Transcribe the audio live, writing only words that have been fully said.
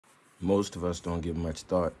most of us don't give much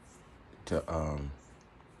thought to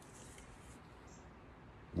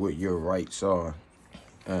what your rights are.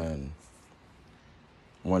 And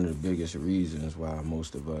one of the biggest reasons why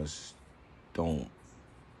most of us don't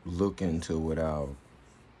look into what our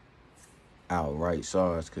rights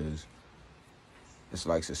are is because it's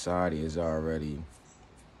like society is already,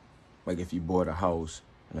 like if you bought a house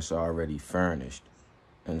and it's already furnished,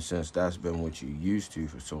 and since that's been what you used to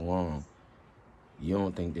for so long, you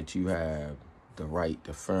don't think that you have the right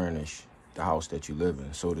to furnish the house that you live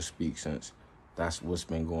in, so to speak, since that's what's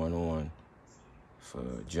been going on for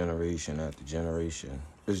generation after generation.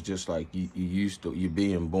 It's just like you're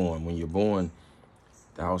being born. When you're born,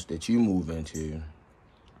 the house that you move into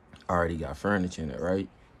already got furniture in it, right?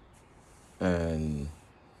 And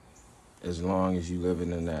as long as you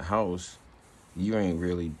living in that house, you ain't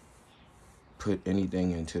really put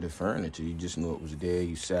anything into the furniture. You just knew it was there.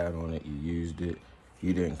 You sat on it. You used it.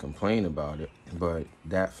 You didn't complain about it. But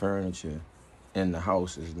that furniture in the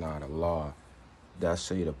house is not a law. That's,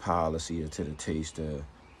 say, the policy or to the taste of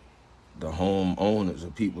the homeowners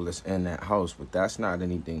or people that's in that house. But that's not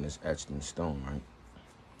anything that's etched in stone, right?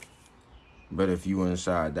 But if you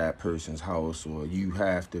inside that person's house, or you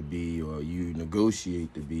have to be, or you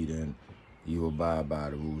negotiate to be, then you abide by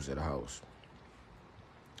the rules of the house.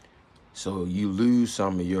 So you lose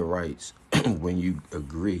some of your rights when you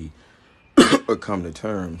agree or come to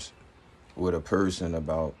terms with a person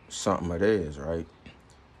about something of theirs, right?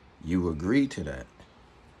 You agree to that.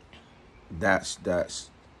 That's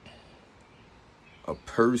a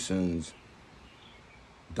person's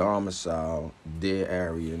domicile, their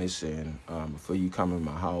area, and it's saying, before you come in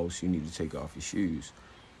my house, you need to take off your shoes.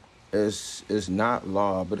 It's not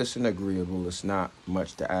law, but it's an agreeable. It's not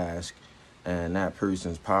much to ask, and that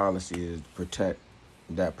person's policy is to protect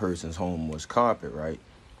that person's home was carpet, right?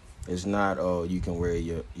 It's not, oh, you can wear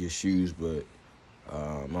your shoes, but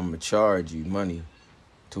I'm gonna charge you money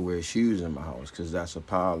to wear shoes in my house, because that's a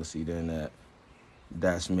policy then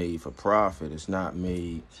that's made for profit. It's not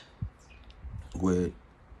made with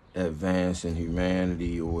advancing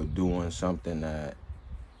humanity or doing something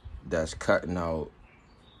that's cutting out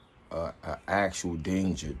actual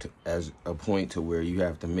danger as a point to where you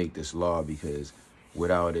have to make this law, because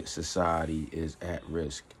without it, society is at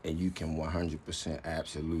risk, and you can 100%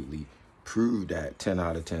 absolutely prove that 10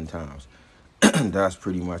 out of 10 times. That's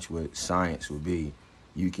pretty much what science would be.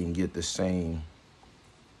 You can get the same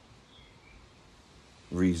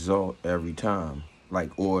result every time,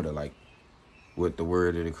 like order, like with the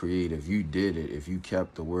word of the creator. If you did it, if you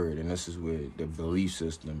kept the word, and this is where the belief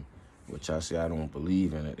system, which I say I don't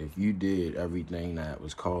believe in it, if you did everything that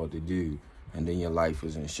was called to do, and then your life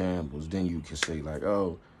was in shambles, then you could say like,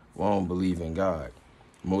 oh, well, I don't believe in God.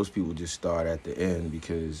 Most people just start at the end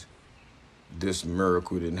because this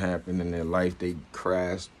miracle didn't happen in their life. They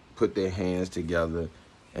crashed, put their hands together,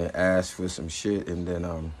 and asked for some shit, and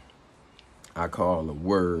then I call the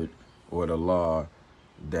word or the law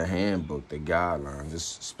the handbook, the guidelines. It's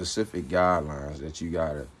specific guidelines that you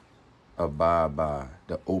gotta abide by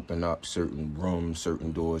to open up certain rooms,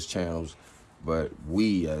 certain doors, channels. But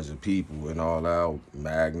we as a people, in all our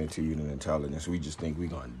magnitude and intelligence, we just think we're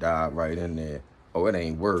gonna dive right in there. Oh, it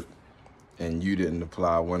ain't work, and you didn't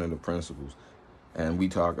apply one of the principles. And we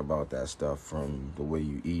talk about that stuff from the way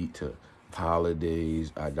you eat to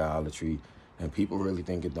holidays, idolatry, and people really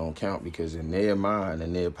think it don't count because in their mind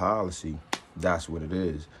and their policy, that's what it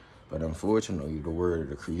is. But unfortunately, the word of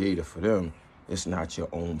the creator for them, it's not your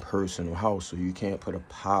own personal house. So you can't put a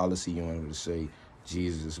policy on it to say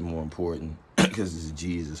Jesus is more important because it's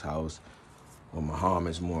Jesus' house, or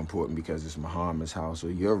Muhammad's more important because it's Muhammad's house,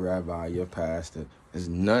 or your rabbi, your pastor. It's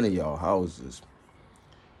none of y'all houses.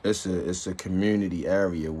 It's a community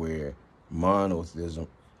area where monotheism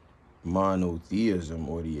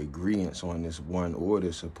or the agreements on this one order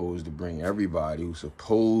is supposed to bring everybody who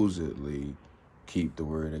supposedly keep the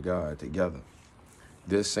word of God together.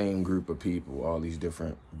 This same group of people, all these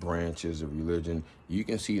different branches of religion, you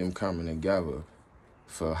can see them coming together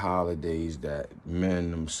for holidays that men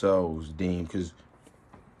themselves deem, because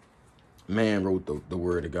man wrote the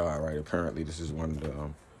word of God, right? Apparently this is one of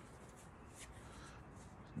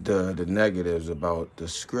the negatives about the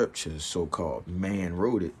scriptures, so-called. Man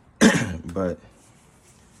wrote it. But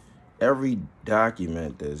every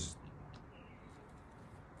document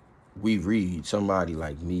we read, somebody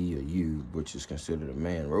like me or you, which is considered a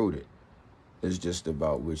man, wrote it. It's just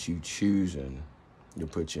about what you choosing to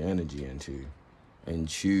put your energy into and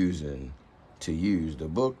choosing to use. The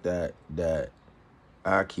book that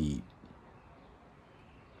I keep,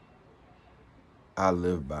 I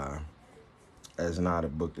live by, as not a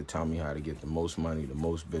book to tell me how to get the most money, the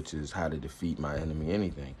most bitches, how to defeat my enemy,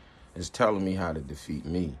 anything. It's telling me how to defeat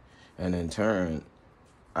me. And in turn,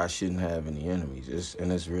 I shouldn't have any enemies.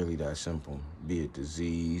 It's really that simple. Be it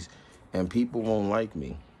disease. And people won't like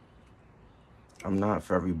me. I'm not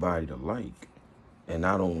for everybody to like. And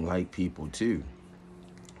I don't like people too.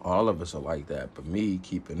 All of us are like that. But me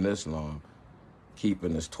keeping this long,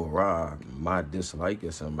 keeping this Torah, my dislike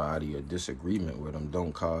of somebody or disagreement with them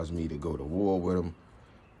don't cause me to go to war with them,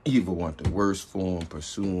 either want the worst for them,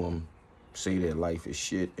 pursue them, say their life is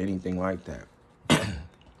shit, anything like that.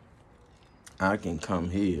 I can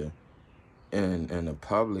come here in a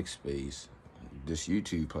public space, this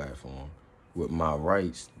YouTube platform, with my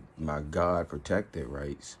rights, my God-protected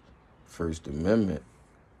rights, First Amendment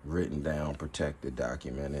written down, protected,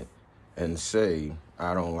 documented, and say,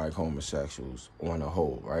 I don't like homosexuals on a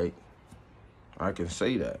whole, right? I can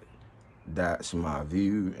say that. That's my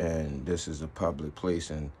view, and this is a public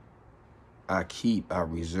place, and I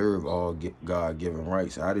reserve all God-given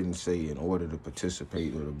rights. I didn't say in order to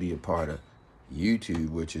participate or to be a part of YouTube,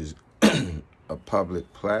 which is a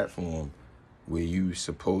public platform where you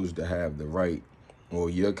supposed to have the right, or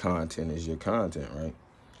your content is your content, right?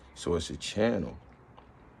 So it's a channel.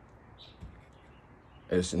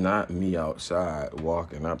 It's not me outside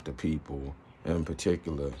walking up to people in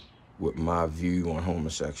particular with my view on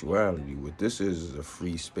homosexuality. What this is a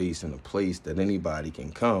free space and a place that anybody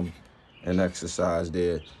can come and exercise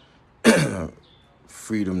their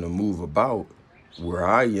freedom to move about. Where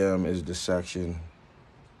I am is the section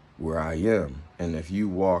where I am. And if you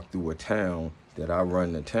walk through a town that I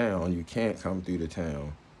run the town, you can't come through the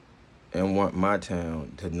town and want my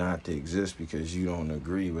town to exist because you don't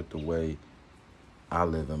agree with the way I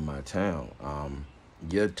live in my town.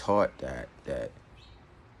 You're taught that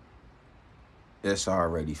it's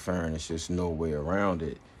already furnished, there's no way around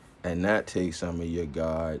it. And that takes some of your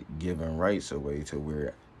God-given rights away to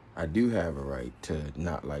where I do have a right to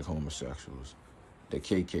not like homosexuals. The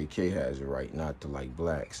KKK has a right not to like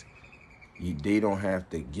blacks. They don't have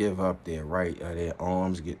to give up their right or their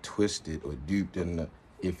arms get twisted or duped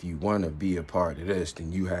if you want to be a part of this,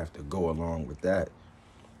 then you have to go along with that.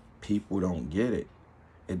 People don't get it.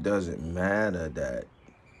 It doesn't matter that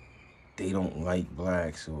they don't like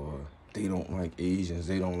blacks or they don't like Asians,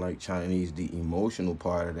 they don't like Chinese. The emotional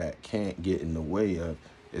part of that can't get in the way of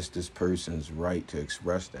it's this person's right to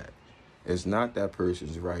express that. It's not that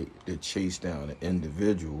person's right to chase down an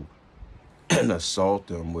individual and assault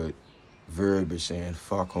them with verbiage saying,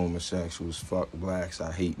 fuck homosexuals, fuck blacks,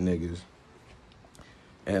 I hate niggas.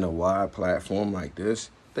 And a wide platform like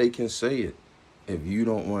this, they can say it. If you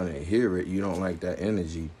don't want to hear it, you don't like that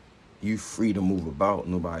energy, you free to move about.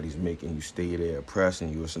 Nobody's making you stay there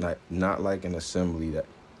oppressing you. It's not like an assembly that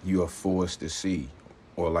you are forced to see,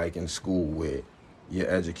 or like in school where your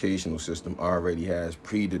educational system already has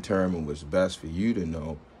predetermined what's best for you to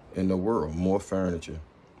know in the world. More furniture.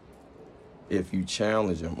 If you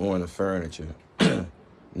challenge them on the furniture,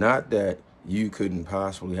 not that you couldn't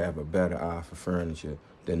possibly have a better eye for furniture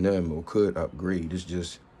than them or could upgrade. It's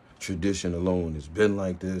just tradition alone. It's been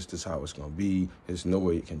like this. This is how it's gonna be. There's no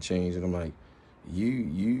way it can change. And I'm like,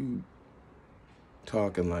 you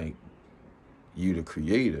talking like you the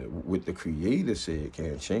creator. What the creator said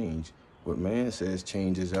can't change. What man says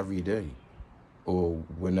changes every day, or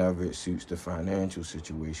whenever it suits the financial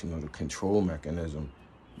situation or the control mechanism,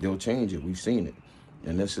 they'll change it. We've seen it.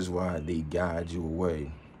 And this is why they guide you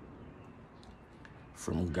away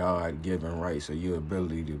from God-given rights, or your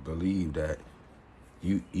ability to believe that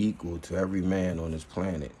you equal to every man on this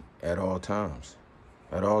planet at all times.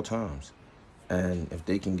 At all times. And if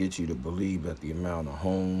they can get you to believe that the amount of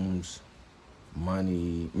homes,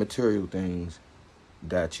 money, material things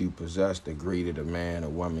that you possess, the greater the man or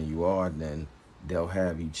woman you are, then they'll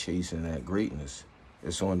have you chasing that greatness.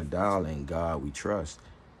 It's on the dial. In God we trust.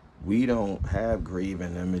 We don't have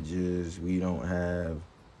graven images. We don't have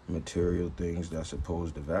material things that's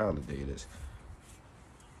supposed to validate us.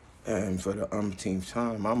 And for the umpteenth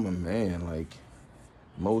time, I'm a man. Like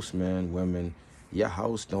most men, women, your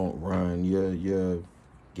house don't run, your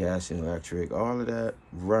gas and electric, all of that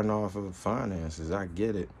run off of finances. I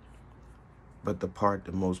get it. But the part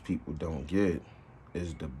that most people don't get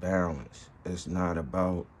is the balance. It's not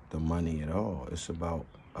about the money at all. It's about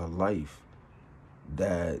a life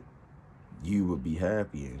that you would be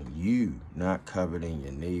happy in. You not coveting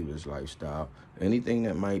your neighbor's lifestyle. Anything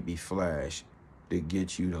that might be flash to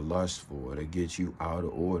get you to lust for, to get you out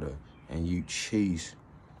of order, and you chase.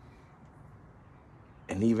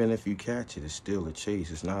 And even if you catch it, it's still a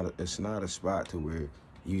chase. It's not a spot to where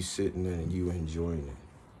you sitting there and you enjoying it.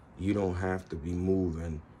 You don't have to be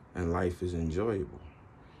moving and life is enjoyable.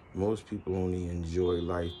 Most people only enjoy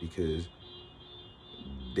life because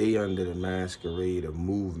they under the masquerade of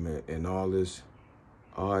movement, and all this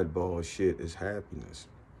oddball shit is happiness.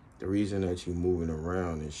 The reason that you're moving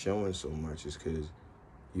around and showing so much is because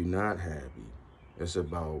you're not happy. It's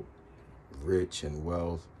about rich and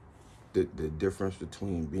wealth. The difference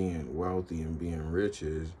between being wealthy and being rich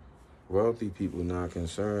is wealthy people not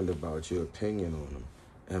concerned about your opinion on them.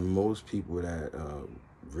 And most people that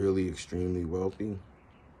really extremely wealthy,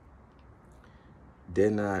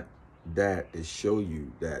 they're not that to show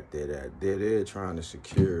you that they're there trying to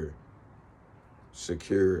secure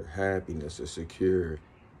happiness or secure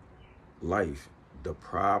life. The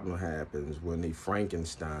problem happens when they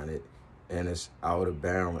Frankenstein it and it's out of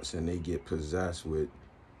balance and they get possessed with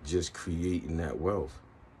just creating that wealth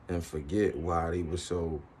and forget why they were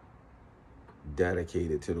so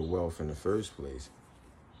dedicated to the wealth in the first place.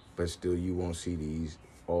 But still, you won't see these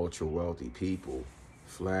ultra wealthy people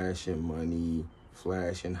flashing money,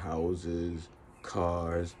 flashing houses,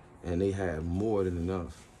 cars, and they have more than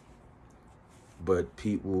enough. But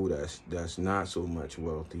people that's not so much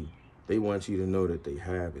wealthy, they want you to know that they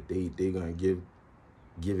have it. They're gonna give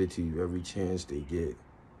it to you every chance they get.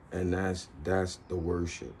 And that's the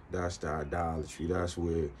worship. That's the idolatry. That's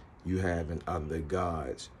where you having other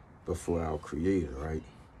gods before our creator, right?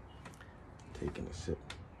 Taking a sip.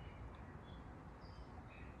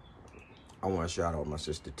 I want to shout out my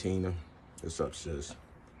sister Tina. What's up, sis?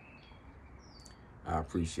 I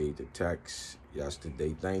appreciate the text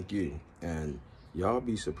yesterday. Thank you. And y'all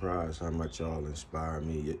be surprised how much y'all inspire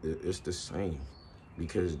me. It's the same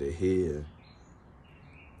because they're here.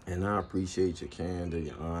 And I appreciate your candor,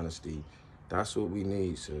 your honesty. That's what we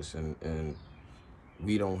need, sis. And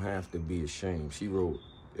we don't have to be ashamed. She wrote,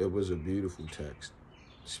 it was a beautiful text,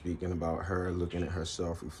 speaking about her, looking at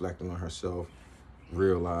herself, reflecting on herself,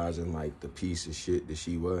 realizing like the piece of shit that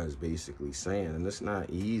she was basically saying. And it's not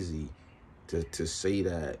easy to say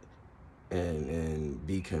that and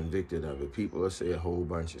be convicted of it. People will say a whole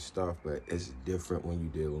bunch of stuff, but it's different when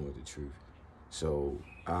you're dealing with the truth. So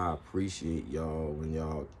I appreciate y'all when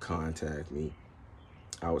y'all contact me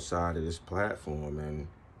outside of this platform, and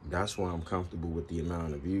that's why I'm comfortable with the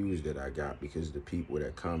amount of views that I got, because the people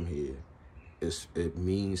that come here, it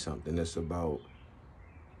means something. It's about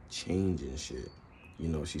changing shit. You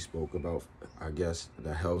know, she spoke about, I guess,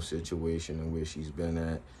 the health situation and where she's been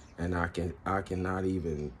at, and I cannot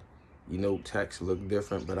even, you know, text look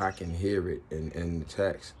different, but I can hear it in the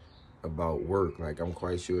text about work. Like, I'm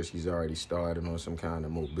quite sure she's already started on some kind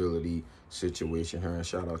of mobility situation. Her, and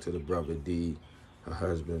shout out to the brother D, her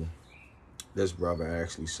husband. This brother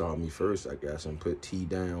actually saw me first, I guess, and put T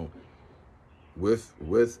down with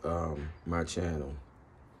my channel.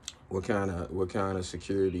 What kind of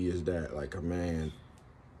security is that? Like, a man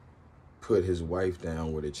put his wife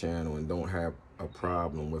down with a channel and don't have a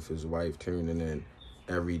problem with his wife tuning in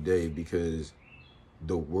every day because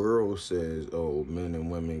the world says, oh, men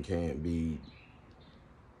and women can't be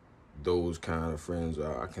those kind of friends.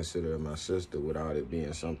 I consider her my sister without it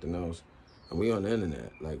being something else. And we on the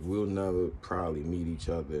internet. Like, we'll never probably meet each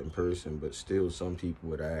other in person, but still some people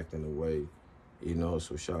would act in a way, you know.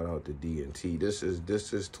 So shout out to D and T. This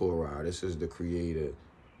is Torah. This is the creator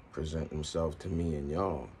present himself to me and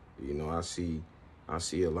y'all. You know, I see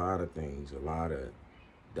a lot of things, a lot of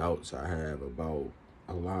doubts I have about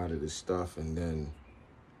a lot of this stuff. And then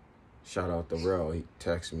shout out to Rel. He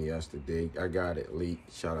texted me yesterday. I got it late.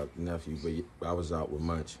 Shout out to nephew, but I was out with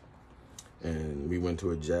Munch. And we went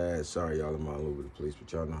to a jazz. Sorry, y'all, I'm all over the place,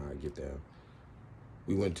 but y'all know how I get down.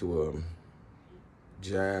 We went to a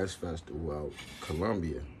jazz festival out in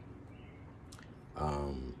Columbia.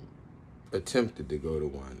 Attempted to go to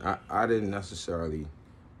one. I didn't necessarily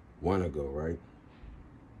want to go, right?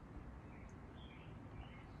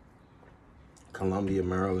 Columbia,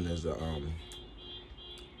 Maryland is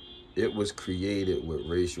it was created with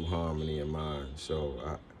racial harmony in mind.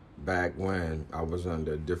 So back when I was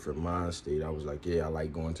under a different mind state, I was like, yeah, I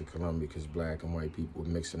like going to Columbia because black and white people were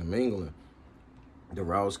mixing and mingling. The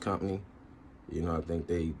Rouse Company, you know, I think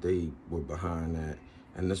they were behind that.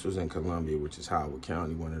 And this was in Columbia, which is Howard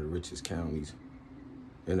County, one of the richest counties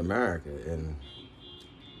in America. And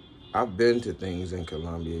I've been to things in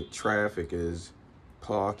Columbia.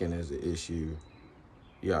 Parking is an issue.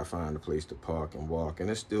 You gotta find a place to park and walk. And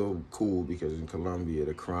it's still cool because in Columbia,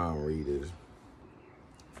 the crime rate is.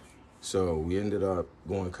 So we ended up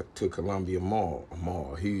going to Columbia Mall,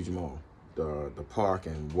 a huge mall. The park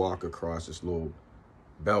and walk across this little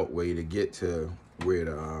beltway to get to where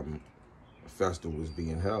the festival was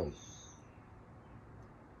being held.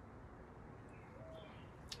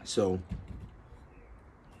 So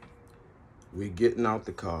We getting out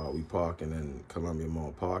the car, we parking in Columbia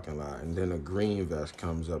Mall parking lot, and then a green vest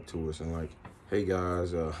comes up to us and like, hey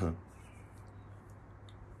guys, are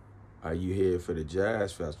you here for the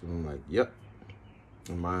Jazz Festival? I'm like, yep.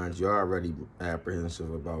 And mind you, already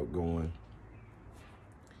apprehensive about going,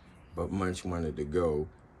 but Munch wanted to go,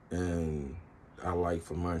 and I like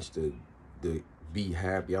for Munch to be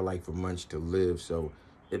happy. I like for Munch to live, so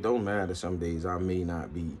it don't matter. Some days I may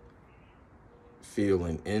not be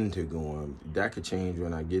feeling into going. That could change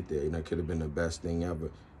when I get there, and that could have been the best thing ever.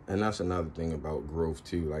 And that's another thing about growth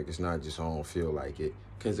too. Like, it's not just I don't feel like it,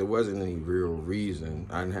 because there wasn't any real reason.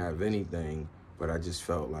 I didn't have anything, but I just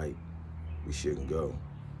felt like we shouldn't go,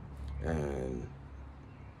 and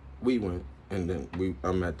we went. And then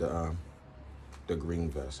I'm at the green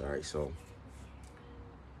vest. All right, so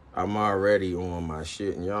I'm already on my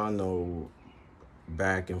shit, and y'all know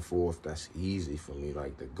back and forth, that's easy for me.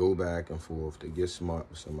 Like, to go back and forth, to get smart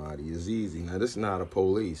with somebody is easy. Now, this is not a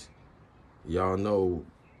police. Y'all know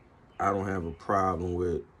I don't have a problem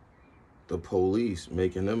with the police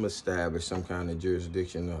making them establish some kind of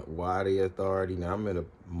jurisdiction. Why the authority? Now, I'm in a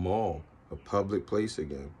mall, a public place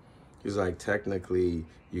again. He's like, technically,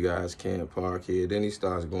 you guys can't park here. Then he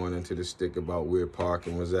starts going into the stick about where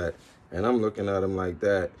parking was at. And I'm looking at him like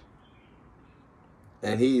that.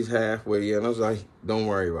 And he's halfway in. I was like, don't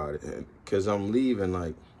worry about it. Because I'm leaving,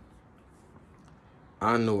 like,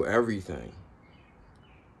 I know everything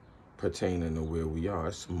pertaining to where we are.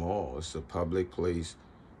 It's small. It's a public place.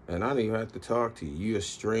 And I don't even have to talk to you. You're a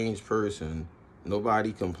strange person.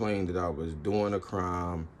 Nobody complained that I was doing a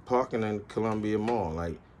crime. Parking in Columbia Mall.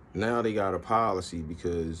 Like, now they got a policy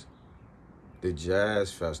because the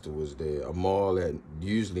Jazz Festival was there. A mall that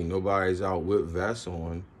usually nobody's out with vests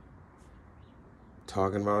on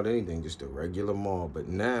talking about anything, just a regular mall. But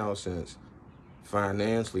now, since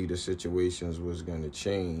financially the situations was going to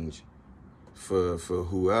change for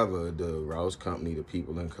whoever, the Rouse Company, the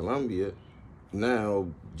people in Columbia, now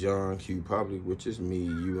John Q. Public, which is me,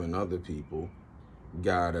 you, and other people,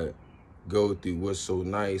 gotta go through what's so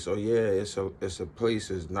nice. Oh yeah, it's a place,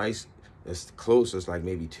 it's nice, it's close, it's like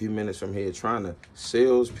maybe 2 minutes from here, trying to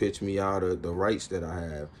sales pitch me out of the rights that I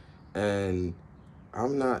have. And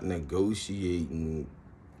I'm not negotiating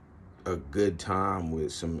a good time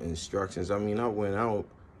with some instructions. I mean, I went out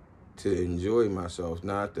to enjoy myself,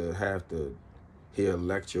 not to have to hear a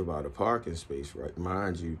lecture about a parking space, right?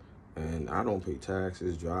 Mind you, and I don't pay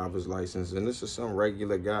taxes, driver's license, and this is some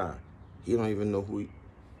regular guy. He don't even know who he...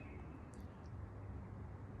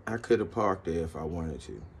 I could have parked there if I wanted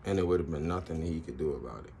to, and it would have been nothing he could do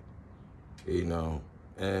about it, you know?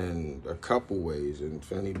 And a couple ways, and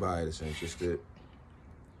for anybody that's interested,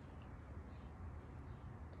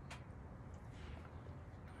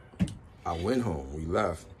 I went home, we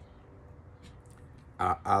left.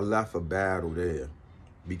 I left a battle there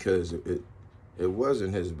because it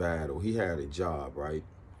wasn't his battle. He had a job, right?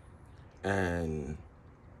 And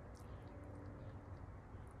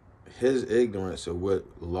his ignorance of what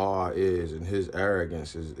law is and his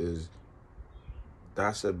arrogance is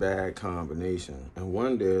that's a bad combination. And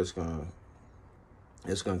one day it's gonna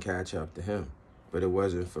catch up to him. But it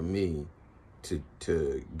wasn't for me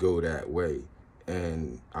to go that way.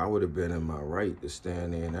 And I would have been in my right to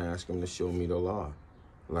stand there and ask him to show me the law.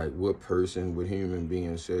 Like, what person, what human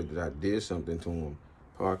being said that I did something to him,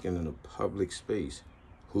 parking in a public space?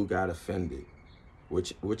 Who got offended?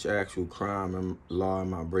 Which actual crime and law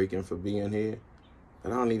am I breaking for being here?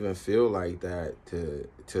 But I don't even feel like that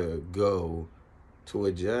to go to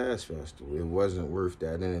a jazz festival. It wasn't worth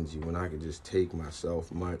that energy when I could just take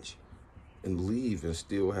myself Munch and leave and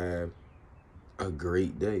still have a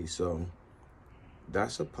great day. So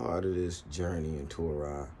that's a part of this journey in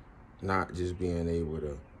Torah. Not just being able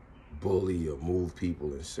to bully or move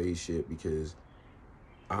people and say shit because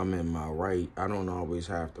I'm in my right. I don't always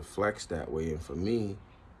have to flex that way. And for me,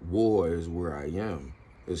 war is where I am,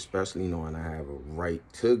 especially knowing I have a right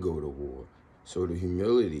to go to war. So the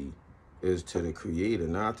humility is to the creator,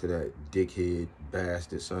 not to that dickhead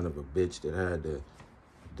bastard son of a bitch that had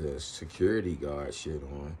the security guard shit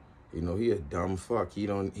on. You know, he a dumb fuck. He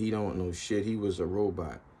don't know shit. He was a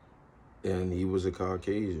robot. And he was a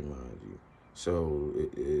Caucasian, mind you. So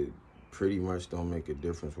it pretty much don't make a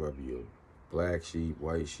difference whether you're black sheep,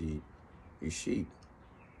 white sheep, you sheep.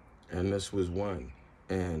 And this was one.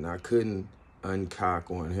 And I couldn't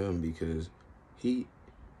uncock on him because he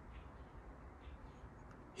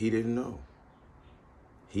didn't know.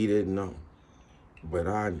 He didn't know. But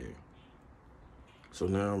I knew. So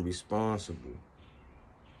now I'm responsible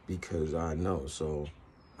because I know. So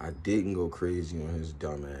I didn't go crazy on his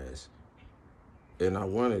dumb ass. And I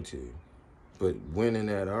wanted to, but winning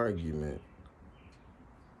that argument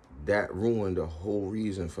that ruined the whole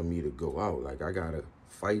reason for me to go out. Like, I gotta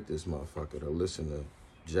fight this motherfucker to listen to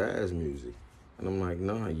jazz music. And I'm like,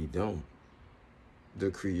 nah, you don't. The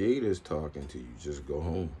creator's talking to you. Just go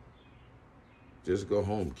home. Just go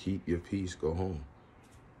home. Keep your peace. Go home.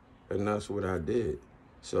 And that's what I did.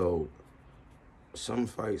 So some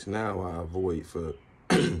fights now I avoid for,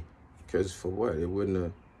 because for what? It would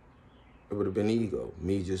have been ego.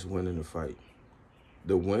 Me just winning the fight.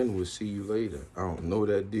 The win was see you later. I don't know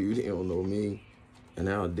that dude. He don't know me. And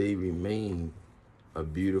our day remained a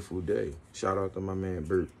beautiful day. Shout out to my man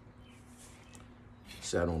Bert.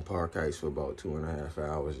 Sat on Park Heights for about 2.5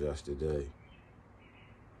 hours yesterday,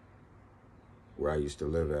 where I used to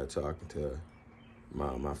live at, talking to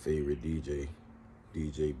my favorite DJ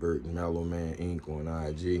Bert, Mellow Man Inc. on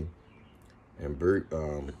IG. And Bert,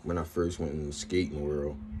 when I first went in the skating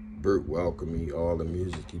world, Bert welcomed me, all the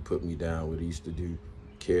music he put me down with. He used to do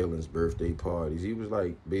Kalen's birthday parties. He was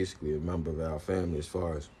like basically a member of our family as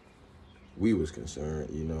far as we was concerned,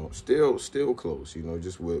 you know. Still close, you know,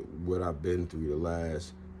 just with what I've been through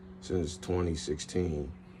since 2016.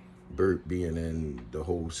 Bert being in the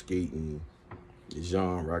whole skating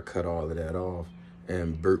genre, I cut all of that off.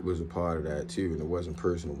 And Bert was a part of that too. And it wasn't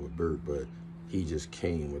personal with Bert, but he just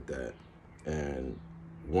came with that. And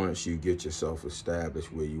once you get yourself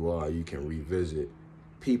established where you are, you can revisit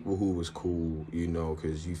people who was cool, you know,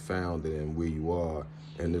 because you found it in where you are,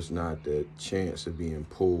 and there's not the chance of being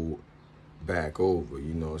pulled back over,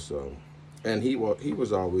 you know. So, and he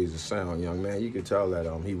was always a sound young man. You could tell that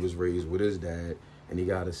he was raised with his dad, and he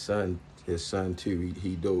got his son too.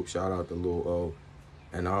 He dope. Shout out to Lil O.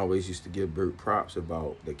 And I always used to give Bert props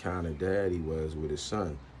about the kind of dad he was with his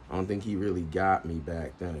son. I don't think he really got me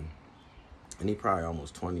back then. And he probably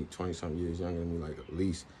almost 20 something years younger than me, like at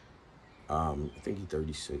least. I think he's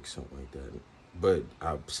 36, something like that. But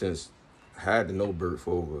I've since had to know Bert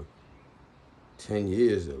for over 10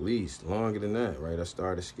 years at least, longer than that, right? I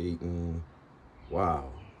started skating, wow,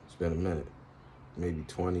 it's been a minute, maybe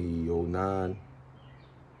 2009,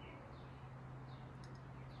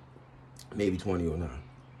 maybe 2009,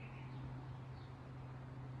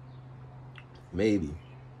 maybe.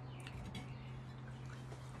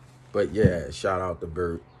 But yeah, shout out to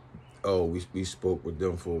Bert. Oh, we spoke with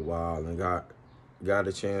them for a while and got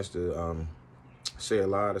a chance to say a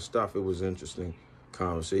lot of stuff. It was interesting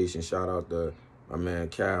conversation. Shout out to my man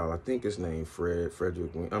Cal. I think his name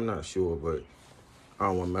Frederick. I'm not sure, but I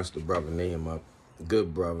don't want to mess the brother name up.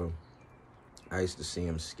 Good brother. I used to see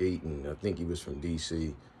him skating. I think he was from DC.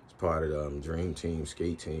 He's part of the Dream Team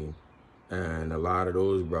skate team. And a lot of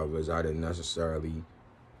those brothers I didn't necessarily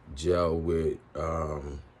gel with.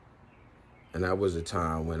 And that was a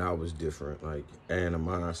time when I was different, like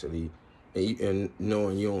animosity, and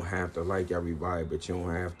knowing you don't have to like everybody, but you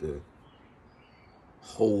don't have to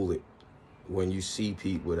hold it when you see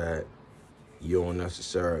people that you don't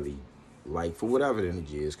necessarily like for whatever the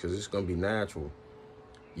energy is, because it's going to be natural.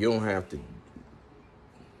 You don't have to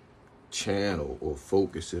channel or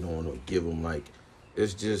focus it on or give them like,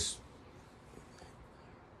 it's just,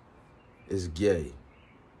 it's gay.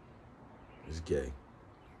 It's gay.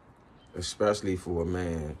 Especially for a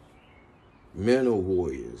man. Men are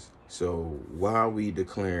warriors. So why are we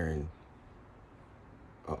declaring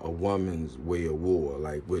a woman's way of war,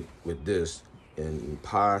 like with this and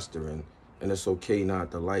posturing? And it's okay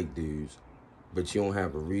not to like dudes, but you don't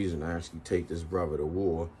have a reason to actually take this brother to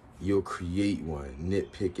war. You'll create one,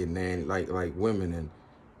 nitpicking, nanny, like women,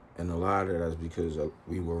 and a lot of that's because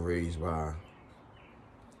we were raised by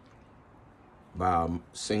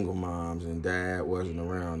single moms, and dad wasn't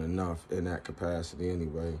around enough in that capacity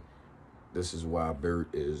anyway. This is why Bert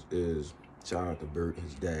is shout out to Bert,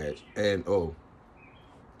 his dad, and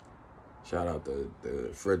shout out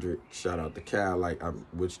to Frederick, shout out to Cal,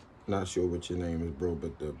 which not sure what your name is, bro,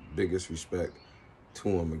 but the biggest respect to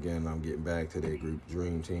him. Again, I'm getting back to their group,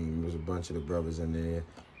 Dream Team. There's a bunch of the brothers in there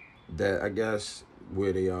that I guess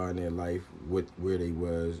where they are in their life, where they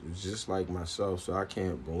was just like myself, so I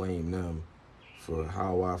can't blame them for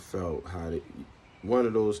how I felt, one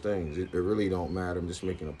of those things. It really don't matter. I'm just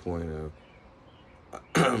making a point of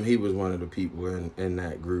he was one of the people in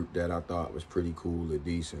that group that I thought was pretty cool, a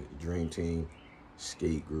decent Dream Team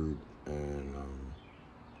skate group, and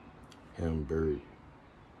him, Bert,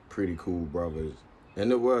 pretty cool brothers. And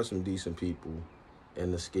there were some decent people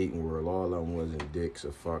in the skating world. All of them wasn't dicks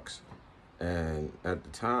or fucks. And at the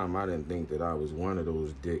time, I didn't think that I was one of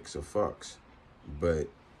those dicks or fucks. But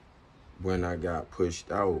when I got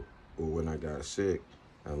pushed out or when I got sick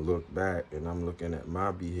and look back, and I'm looking at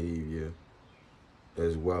my behavior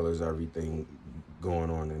as well as everything going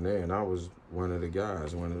on in there, and I was one of the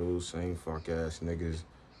guys, one of those same fuck ass niggas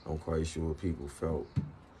I'm quite sure people felt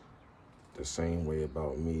the same way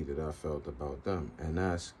about me that I felt about them. And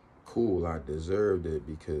that's cool. I deserved it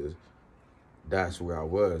because that's where I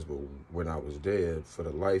was. But when I was there, for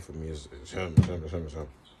the life of me, it's him, it's him, it's him, it's him.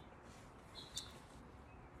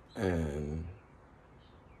 And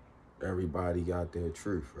everybody got their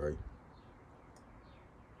truth, right?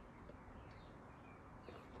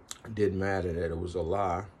 It didn't matter that it was a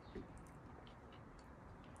lie.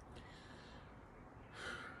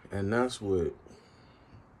 And that's what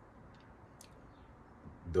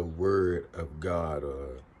the word of God or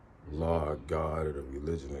law of God or the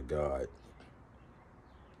religion of God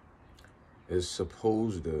is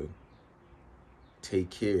supposed to take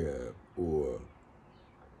care of or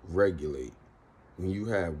regulate. When you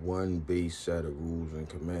have one base set of rules and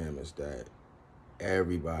commandments that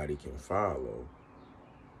everybody can follow,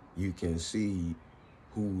 you can see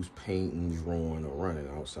who's painting, drawing, or running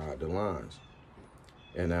outside the lines.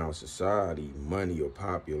 In our society, money or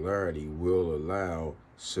popularity will allow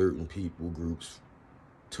certain people groups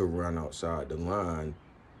to run outside the line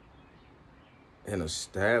and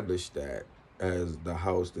establish that as the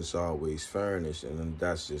house that's always furnished, and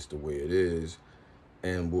that's just the way it is,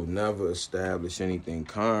 and will never establish anything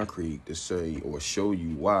concrete to say or show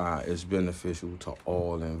you why it's beneficial to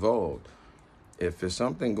all involved. If there's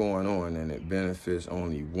something going on and it benefits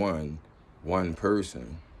only one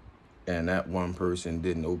person, and that one person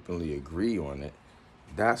didn't openly agree on it,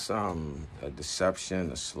 that's a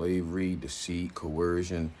deception, a slavery, deceit,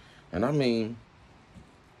 coercion. And I mean,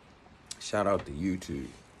 shout out to YouTube.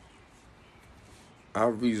 I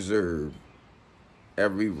reserve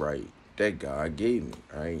every right that God gave me,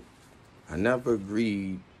 right? I never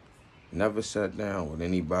agreed, never sat down with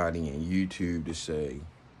anybody in YouTube to say,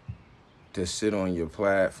 to sit on your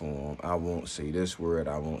platform, I won't say this word,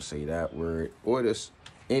 I won't say that word, or this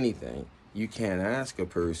anything. You can't ask a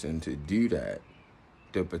person to do that,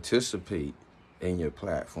 to participate in your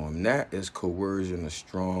platform. That is coercion, a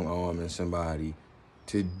strong arm in somebody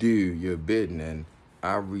to do your bidding. And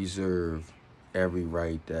I reserve every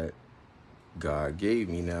right that God gave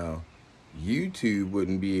me. Now, YouTube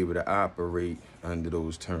wouldn't be able to operate under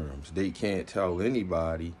those terms. They can't tell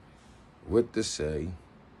anybody what to say,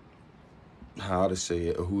 how to say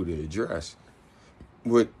it, or who to address.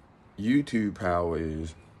 What YouTube power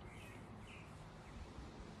is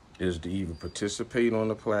to either participate on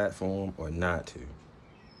the platform or not to.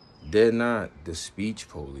 They're not the speech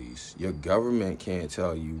police. Your government can't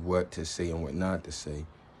tell you what to say and what not to say.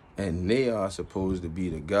 And they are supposed to be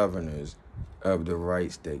the governors of the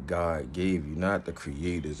rights that God gave you, not the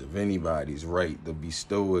creators of anybody's right, the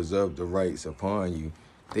bestowers of the rights upon you.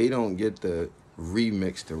 They don't get to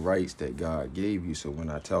remix the rights that God gave you. So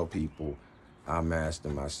when I tell people I master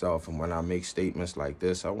myself, and when I make statements like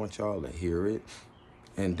this, I want y'all to hear it.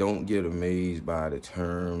 And don't get amazed by the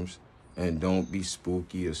terms, and don't be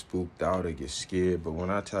spooky or spooked out or get scared. But when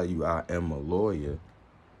I tell you I am a lawyer,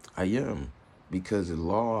 I am, because the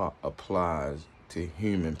law applies to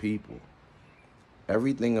human people.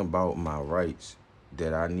 Everything about my rights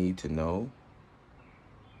that I need to know,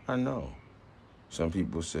 I know. Some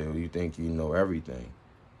people say, well, you think you know everything.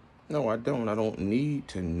 No, I don't. I don't need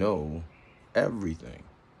to know everything.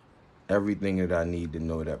 Everything that I need to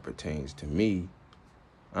know that pertains to me,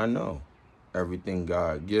 I know. Everything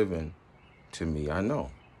God given to me, I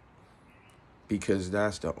know. Because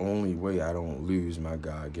that's the only way I don't lose my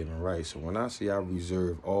God-given rights. So when I say I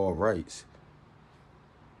reserve all rights,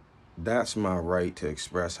 that's my right to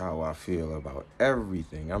express how I feel about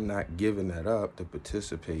everything. I'm not giving that up to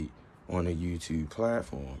participate on a YouTube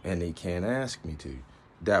platform, and they can't ask me to.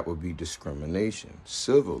 That would be discrimination,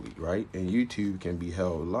 civilly, right? And YouTube can be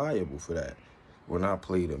held liable for that. When I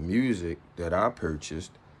play the music that I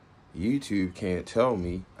purchased, YouTube can't tell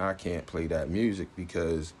me I can't play that music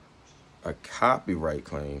because a copyright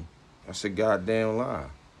claim, that's a goddamn lie.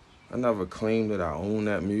 I never claimed that I own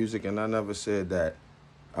that music, and I never said that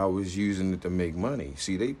I was using it to make money.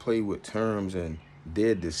 See, they play with terms and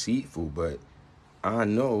they're deceitful, but I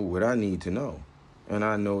know what I need to know. And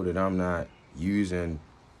I know that I'm not using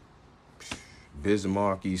Biz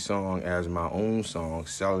Marquis's song as my own song,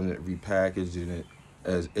 selling it, repackaging it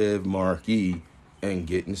as Ed Marquis, and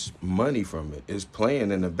getting money from it. It's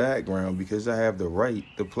playing in the background because I have the right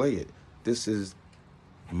to play it. This is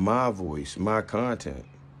my voice, my content.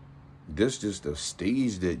 This is just a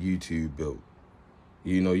stage that YouTube built.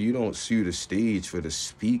 You know, you don't sue the stage for the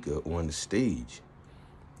speaker on the stage.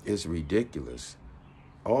 It's ridiculous.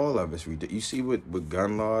 All of it's ridiculous. You see with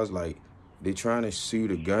gun laws, like, they're trying to sue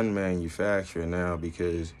the gun manufacturer now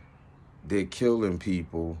because they're killing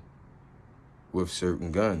people with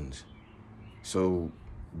certain guns. So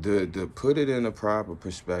To put it in a proper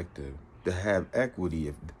perspective, to have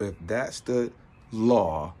equity, if that's the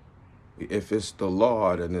law, if it's the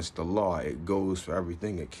law, then it's the law. It goes for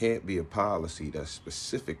everything. It can't be a policy that's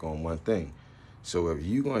specific on one thing. So if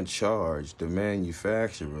you're going to charge the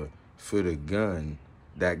manufacturer for the gun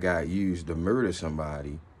that got used to murder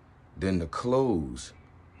somebody, then the clothes,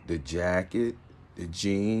 the jacket, the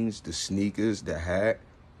jeans, the sneakers, the hat,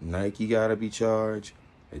 Nike got to be charged,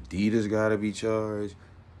 Adidas got to be charged,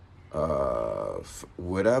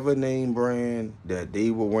 whatever name brand that they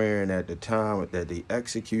were wearing at the time that they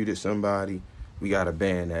executed somebody, we got to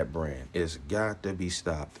ban that brand. It's got to be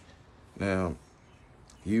stopped. Now,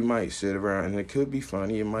 you might sit around and it could be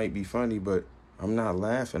funny, it might be funny, but I'm not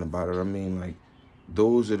laughing about it. I mean, like,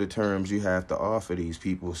 those are the terms you have to offer these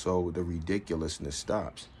people so the ridiculousness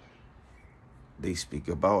stops. They speak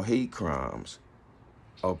about hate crimes.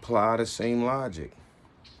 Apply the same logic.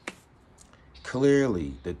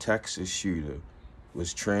 Clearly, the Texas shooter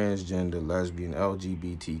was transgender, lesbian,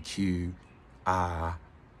 LGBTQI,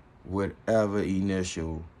 whatever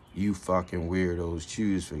initial you fucking weirdos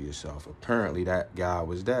choose for yourself. Apparently, that guy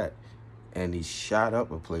was that. And he shot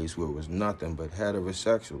up a place where it was nothing but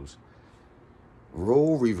heterosexuals.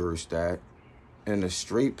 Role reverse that, and a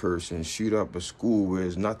straight person shoot up a school where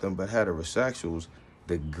it's nothing but heterosexuals.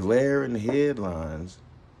 The glaring headlines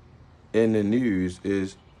in the news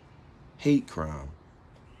is hate crime.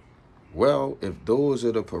 Well, if those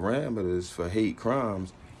are the parameters for hate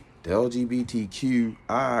crimes, the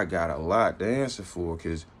LGBTQI got a lot to answer for,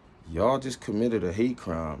 because y'all just committed a hate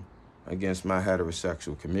crime against my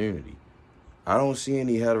heterosexual community. I don't see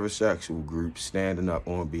any heterosexual groups standing up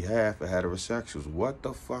on behalf of heterosexuals. What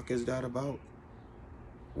the fuck is that about?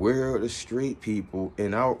 Where are the straight people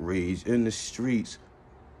in outrage in the streets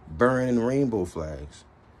burning rainbow flags?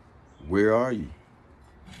 Where are you?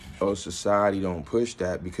 Oh, society don't push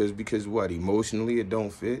that because what? Emotionally it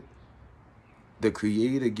don't fit? The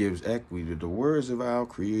Creator gives equity. The words of our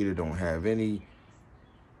Creator don't have any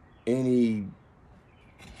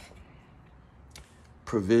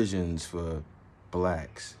provisions for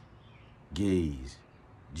blacks, gays,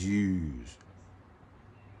 Jews,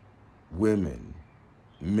 women,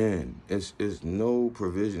 men. It's no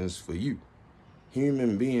provisions for you.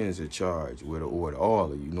 Human beings are charged with an order,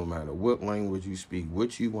 all of you, no matter what language you speak,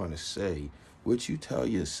 what you want to say, what you tell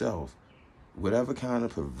yourself, whatever kind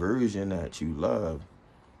of perversion that you love,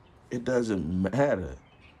 it doesn't matter.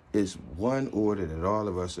 It's one order that all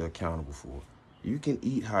of us are accountable for. You can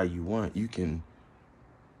eat how you want. You can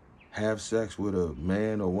have sex with a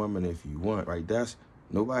man or woman if you want, right? That's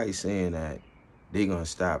nobody's saying that they're going to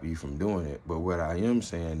stop you from doing it. But what I am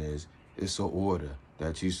saying is it's an order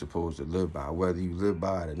that you're supposed to live by. Whether you live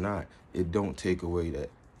by it or not, it don't take away that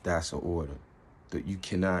that's an order. That you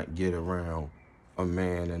cannot get around a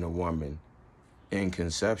man and a woman in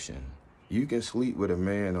conception. You can sleep with a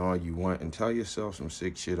man all you want and tell yourself some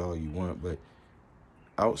sick shit all you want, but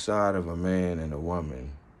outside of a man and a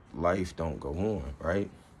woman, life don't go on, right?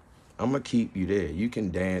 I'm going to keep you there. You can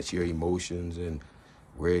dance your emotions and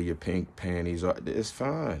wear your pink panties. It's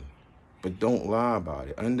fine. But don't lie about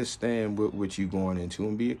it. Understand what you're going into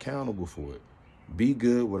and be accountable for it. Be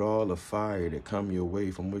good with all the fire that come your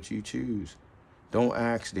way from what you choose. Don't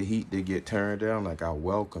ask the heat to get turned down like I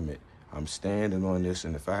welcome it. I'm standing on this,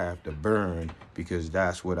 and if I have to burn because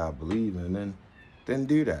that's what I believe in, then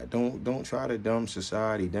do that. Don't try to dumb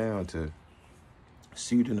society down to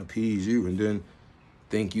suit and appease you and then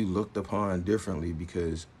think you looked upon differently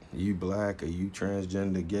because you black or you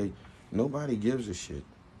transgender, gay. Nobody gives a shit.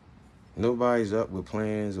 Nobody's up with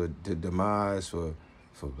plans or the demise for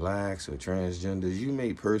blacks or transgenders. You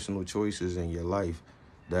make personal choices in your life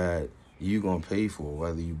that you gonna pay for,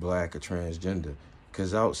 whether you black or transgender.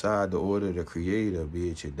 Because outside the order of the Creator, be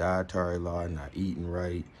it your dietary law, not eating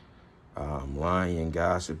right, lying,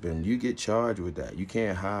 gossiping, you get charged with that. You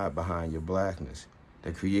can't hide behind your blackness.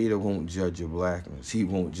 The Creator won't judge your blackness. He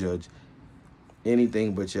won't judge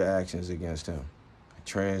anything but your actions against him.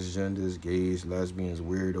 Transgenders, gays, lesbians,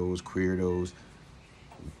 weirdos, queerdos,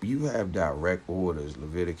 you have direct orders,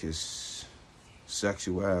 Leviticus,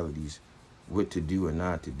 sexualities, what to do and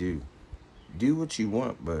not to do. Do what you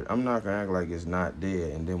want, but I'm not going to act like it's not there.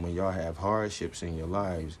 And then when y'all have hardships in your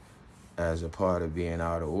lives as a part of being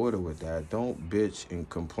out of order with that, don't bitch and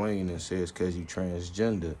complain and say it's because you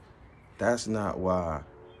transgender. That's not why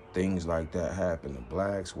things like that happen to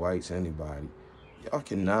blacks, whites, anybody. Y'all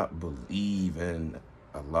cannot believe in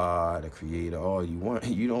Allah, the Creator, all you want.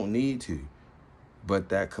 You don't need to. But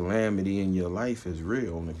that calamity in your life is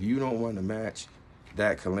real. And if you don't want to match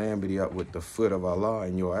that calamity up with the foot of Allah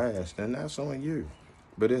in your ass, then that's on you.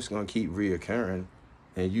 But it's going to keep reoccurring.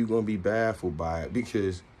 And you're going to be baffled by it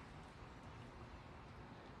because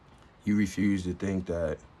you refuse to think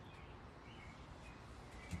that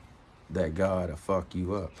God will fuck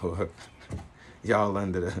you up. Or y'all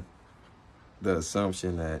under the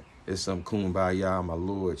assumption that it's some kumbaya, my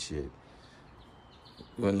Lord shit.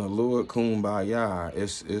 When the Lord kumbaya,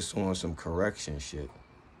 it's on some correction shit.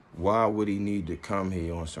 Why would he need to come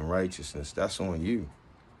here on some righteousness? That's on you.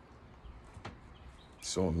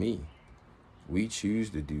 It's on me. We choose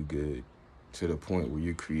to do good to the point where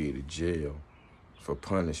you create a jail for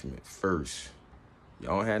punishment first.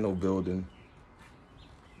 Y'all don't have no building.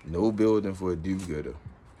 No building for a do-gooder.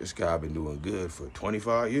 This guy been doing good for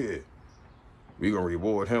 25 years. We gonna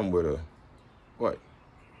reward him with a, what?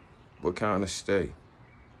 What kind of stay?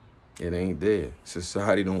 It ain't there.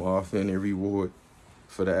 Society don't offer any reward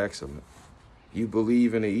for the excellent. You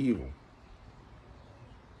believe in the evil.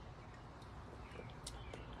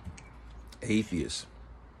 Atheists.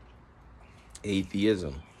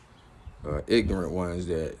 Atheism. Ignorant ones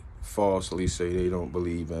that falsely say they don't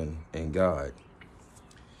believe in God.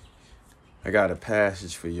 I got a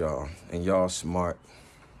passage for y'all, and y'all smart.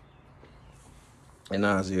 In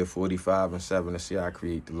Isaiah 45:7, to see I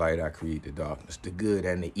create the light, I create the darkness, the good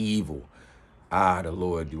and the evil. I, the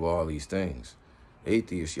Lord, do all these things.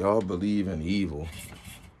 Atheists, y'all believe in evil.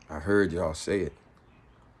 I heard y'all say it.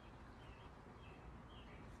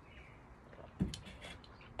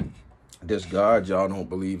 This God y'all don't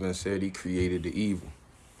believe in said he created the evil.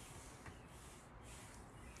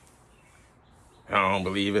 I don't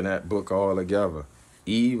believe in that book altogether.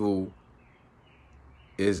 Evil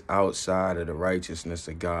is outside of the righteousness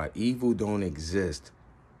of God. Evil don't exist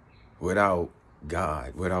without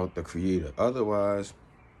God, without the creator. Otherwise,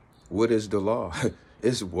 what is the law?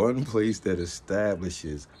 It's one place that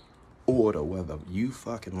establishes order, whether you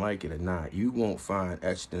fucking like it or not. You won't find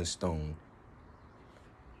etched in stone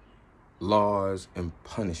laws and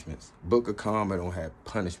punishments. Book of Karma don't have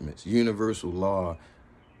punishments. Universal law,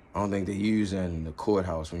 I don't think they use that in the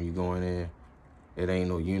courthouse when you go in there. It ain't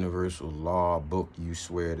no universal law book you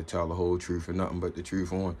swear to tell the whole truth and nothing but the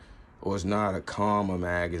truth on. Or it's not a Karma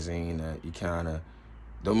magazine that you kind of...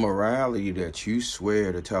 The morality that you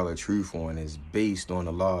swear to tell the truth on is based on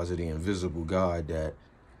the laws of the invisible God that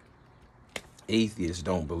atheists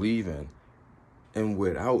don't believe in. And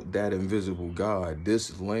without that invisible God,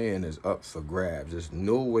 this land is up for grabs. There's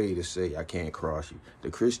no way to say I can't cross you.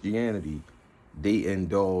 The Christianity, they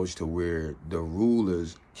indulge to where the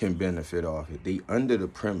rulers can benefit off it. They under the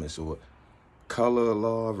premise of color of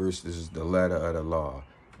law versus the letter of the law,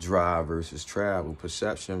 drive versus travel,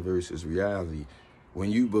 perception versus reality. When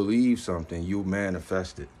you believe something, you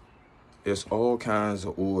manifest it. It's all kinds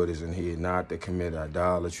of orders in here, not to commit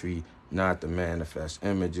idolatry, not to manifest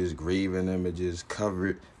images, graven images, cover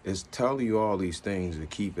it. It's telling you all these things to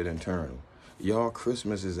keep it internal. Y'all,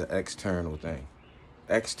 Christmas is an external thing.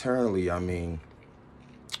 Externally, I mean,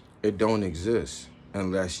 it don't exist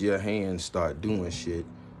unless your hands start doing shit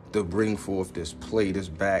to bring forth this play, this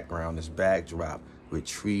background, this backdrop with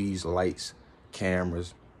trees, lights,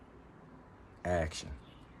 cameras, action.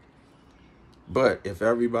 But if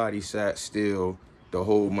everybody sat still the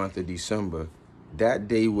whole month of December, that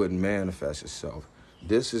day wouldn't manifest itself.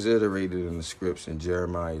 This is iterated in the scripts in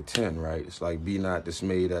Jeremiah 10, right? It's like, be not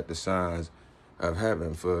dismayed at the signs of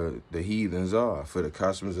heaven, for the heathens are, for the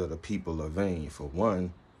customs of the people are vain. For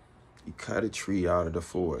one, you cut a tree out of the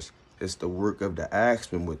forest. It's the work of the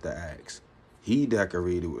axeman with the axe. He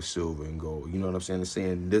decorated with silver and gold. You know what I'm saying? It's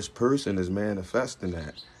saying this person is manifesting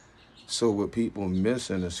that. So what people miss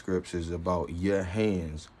in the scripts is about your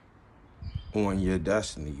hands on your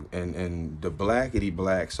destiny. And the blackity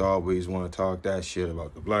blacks always want to talk that shit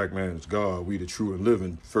about the black man is God. We the true and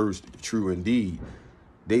living first, true indeed.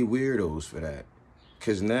 They weirdos for that.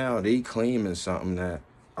 Because now they claiming something that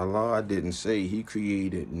Allah didn't say. He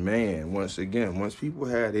created man. Once again, once people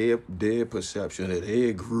had their perception of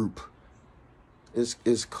their group,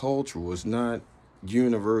 it's cultural. It's not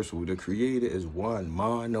universal. The creator is one.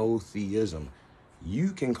 Monotheism.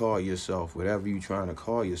 You can call yourself whatever you're trying to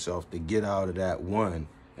call yourself to get out of that one.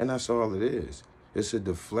 And that's all it is. It's a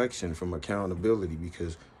deflection from accountability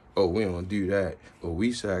because, oh, we don't do that. Or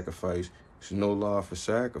we sacrifice. There's no law for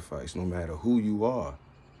sacrifice, no matter who you are.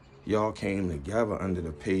 Y'all came together under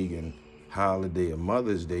the pagan holiday of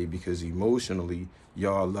Mother's Day because emotionally,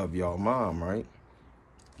 y'all love y'all mom, right?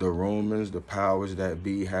 The Romans, the powers that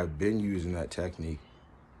be, have been using that technique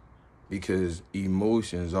because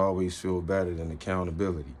emotions always feel better than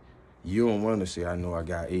accountability. You don't want to say, I know I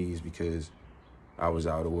got AIDS because I was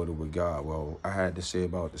out of order with God. Well, I had to say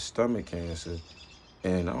about the stomach cancer,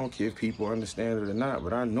 And I don't care if people understand it or not,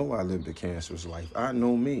 but I know I lived a cancerous life. I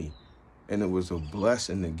know me. And it was a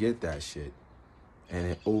blessing to get that shit.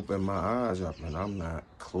 And it opened my eyes up, and I'm not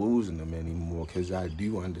closing them anymore because I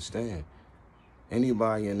do understand.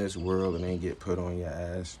 Anybody in this world that ain't get put on your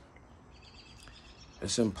ass,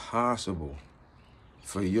 it's impossible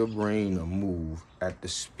for your brain to move at the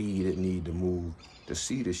speed it need to move to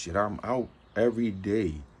see this shit. I'm out every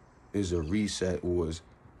day is a reset, or is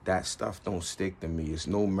that stuff don't stick to me. It's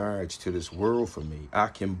no marriage to this world for me. I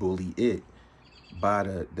can bully it. By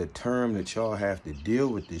the term that y'all have to deal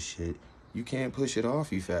with this shit, you can't push it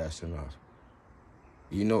off you fast enough.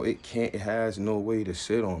 You know, it has no way to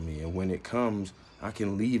sit on me. And when it comes, I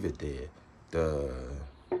can leave it there. The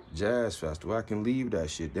Jazz Festival, I can leave that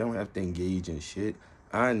shit. They don't have to engage in shit.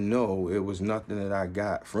 I know it was nothing that I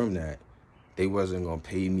got from that. They wasn't gonna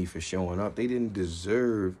pay me for showing up. They didn't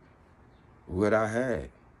deserve what I had.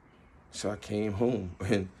 So I came home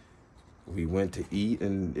and we went to eat,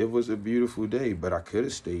 and it was a beautiful day, but I could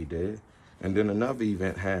have stayed there. And then another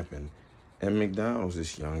event happened. At McDonald's,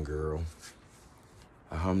 this young girl,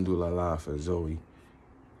 alhamdulillah for Zoe,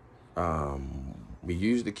 we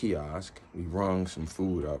used the kiosk, we rung some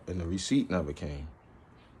food up, and the receipt never came.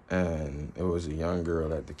 And it was a young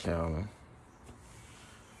girl at the counter,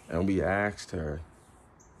 and we asked her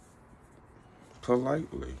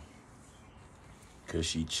politely, because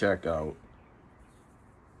she checked out.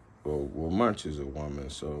 Well, Munch is a woman,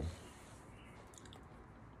 so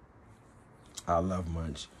I love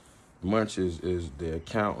Munch. Munch is the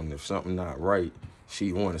accountant. If something not right,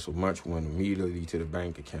 she on it. So Munch went immediately to the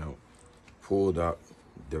bank account, pulled up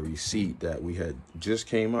the receipt that we had just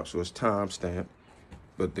came up, so it's time-stamped.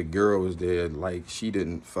 But the girl was there, like, she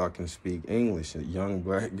didn't fucking speak English. A young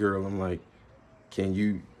black girl. I'm like, did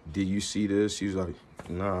you see this? She was like,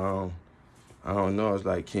 no, I don't know. It's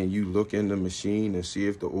like, can you look in the machine and see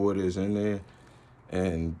if the order is in there?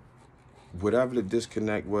 And whatever the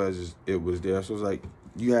disconnect was, it was there. So it was like,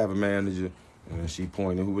 you have a manager. And then she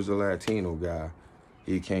pointed, who was a Latino guy.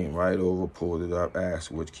 He came right over, pulled it up,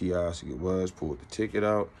 asked which kiosk it was, pulled the ticket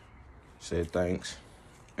out, said thanks.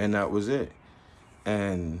 And that was it.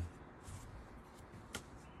 And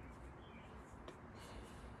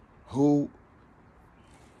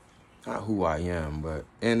not who I am, but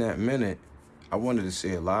in that minute, I wanted to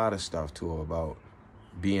say a lot of stuff to her about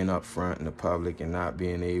being up front in the public and not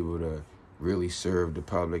being able to really serve the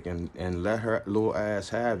public and let her little ass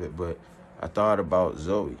have it. But I thought about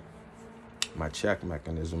Zoe, my check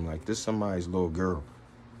mechanism. Like, this somebody's little girl,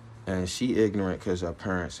 and she ignorant because her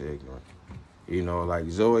parents are ignorant. You know, like,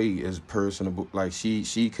 Zoe is personable. Like,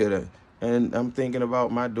 she could have, and I'm thinking about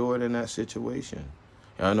my daughter in that situation.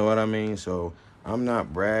 Y'all know what I mean? So I'm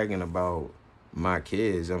not bragging about my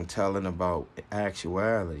kids. I'm telling about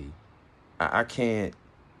actuality. I can't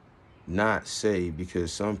not say,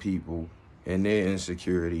 because some people and their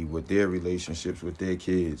insecurity with their relationships with their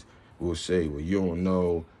kids will say, well, you don't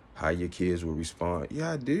know how your kids will respond.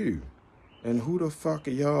 Yeah, I do. And who the fuck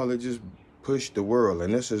are y'all that just push the world?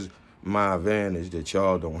 And this is my advantage that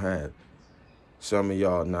y'all don't have. Some of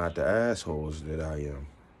y'all not the assholes that I am.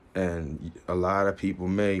 And a lot of people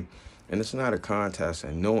may, and it's not a contest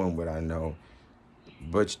in knowing what I know,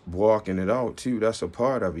 but walking it out too, that's a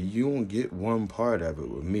part of it. You don't get one part of it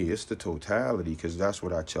with me. It's the totality, because that's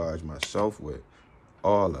what I charge myself with,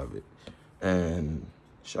 all of it. And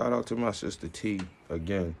shout out to my sister T,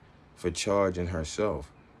 again, for charging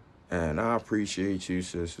herself. And I appreciate you,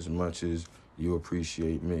 sis, as much as you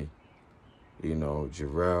appreciate me. You know,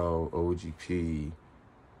 Jarrell, OGP,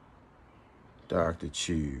 Dr.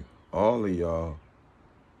 Chew, all of y'all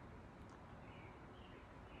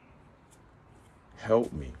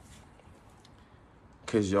help me.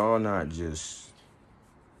 Because y'all not just,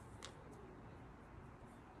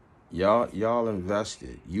 y'all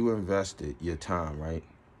invested. You invested your time, right?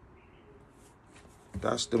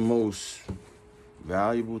 That's the most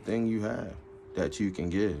valuable thing you have that you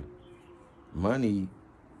can give. Money,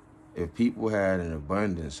 if people had an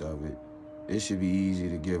abundance of it, it should be easy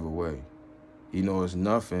to give away. You know, it's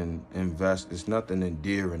nothing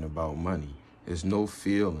endearing about money. It's no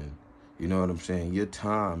feeling. You know what I'm saying? Your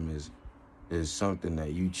time is something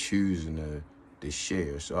that you choosing to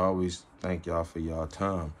share. So I always thank y'all for y'all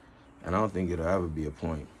time. And I don't think it'll ever be a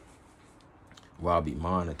point where I'll be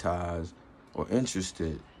monetized or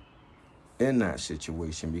interested in that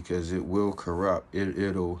situation, because it will corrupt.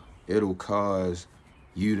 It'll cause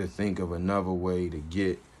you to think of another way to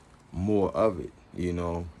get more of it. You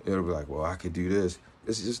know, it'll be like, well, I could do this.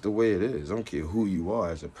 It's just the way it is. I don't care who you are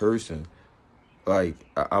as a person. Like,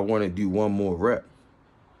 I want to do one more rep.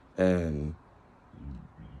 And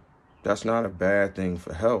That's not a bad thing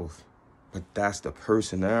for health, but that's the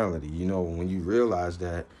personality. You know, when you realize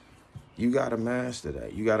that, you got to master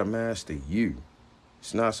that. You got to master you.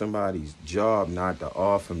 It's not somebody's job not to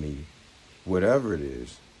offer me whatever it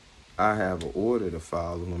is. I have an order to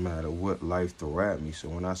follow no matter what life throw at me. So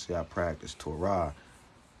when I say I practice Torah,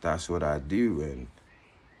 that's what I do.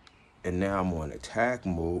 And now I'm on attack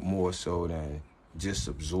mode more so than just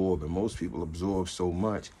absorb. And most people absorb so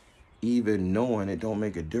much, even knowing it don't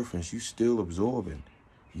make a difference. You still absorbing.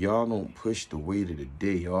 Y'all don't push the weight of the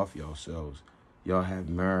day off yourselves. Y'all have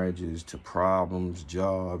marriages to problems,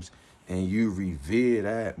 jobs, and you revere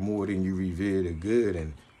that more than you revere the good.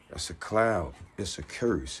 And that's a cloud. It's a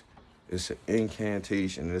curse. It's an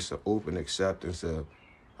incantation. It's an open acceptance of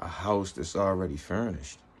a house that's already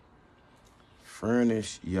furnished.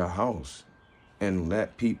 Furnish your house and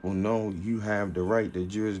let people know you have the right. The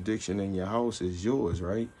jurisdiction in your house is yours,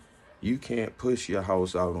 right? You can't push your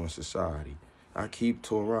house out on society. I keep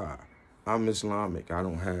Torah. I'm Islamic. I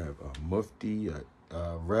don't have a mufti,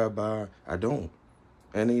 a rabbi. I don't.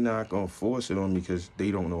 And they not going to force it on me because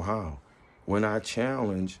they don't know how. When I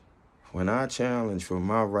challenge for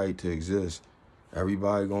my right to exist,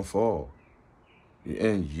 everybody going to fall.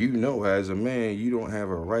 And you know, as a man, you don't have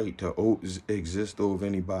a right to exist over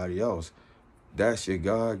anybody else. That's your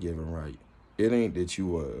God-given right. It ain't that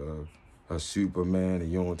you a Superman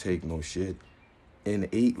and you don't take no shit.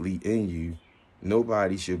 Innately in you,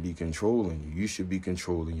 nobody should be controlling you. You should be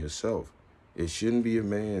controlling yourself. It shouldn't be a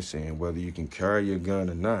man saying whether you can carry a gun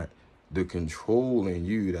or not. The control in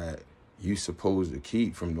you that you supposed to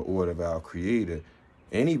keep from the order of our Creator.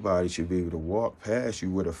 Anybody should be able to walk past you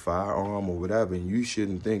with a firearm or whatever, and you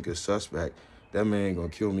shouldn't think a suspect, that man gonna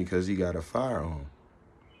kill me because he got a firearm.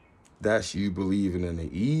 That's you believing in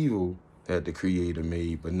the evil that the Creator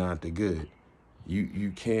made, but not the good.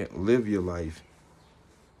 You can't live your life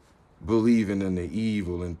believing in the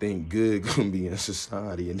evil and think good gonna be in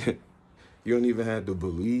society, and then you don't even have to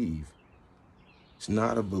believe. It's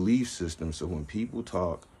not a belief system. So when people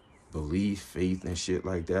talk belief, faith, and shit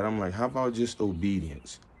like that, I'm like, how about just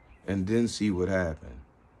obedience? And then see what happens.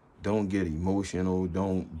 Don't get emotional.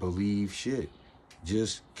 Don't believe shit.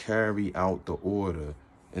 Just carry out the order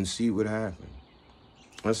and see what happens.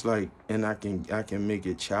 That's like, and I can make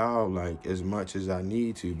it childlike as much as I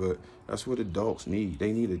need to, but that's what adults need.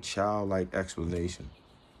 They need a childlike explanation.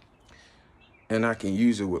 And I can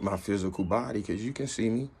use it with my physical body because you can see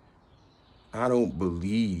me. I don't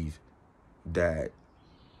believe that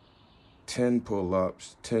 10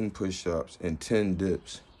 pull-ups, 10 push-ups, and 10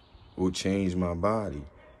 dips will change my body.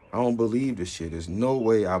 I don't believe this shit. There's no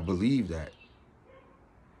way I believe that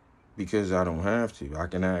because I don't have to. I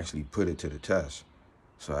can actually put it to the test.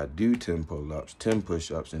 So I do 10 pull-ups, 10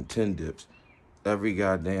 push-ups, and 10 dips every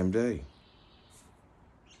goddamn day.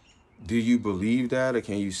 Do you believe that, or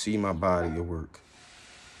can you see my body at work?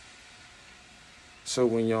 So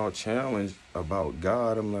when y'all challenge about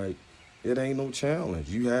God, I'm like, it ain't no challenge.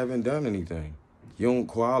 You haven't done anything. You don't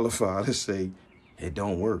qualify to say it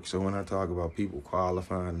don't work. So when I talk about people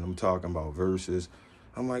qualifying and I'm talking about verses,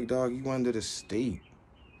 I'm like, dog, you under the state.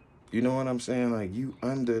 You know what I'm saying? Like, you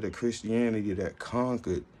under the Christianity that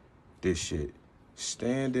conquered this shit.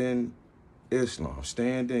 Stand in Islam.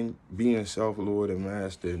 Stand in being self-lord and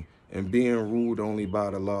master and being ruled only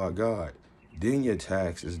by the law of God. Then your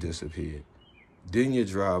taxes disappear. Then your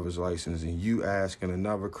driver's license, and you asking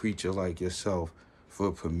another creature like yourself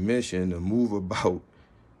for permission to move about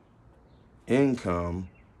income.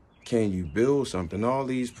 Can you build something? All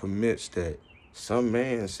these permits that some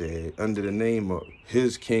man said under the name of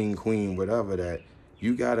his king, queen, whatever, that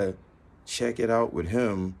you got to check it out with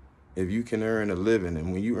him if you can earn a living.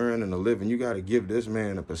 And when you earning a living, you got to give this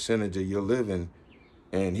man a percentage of your living,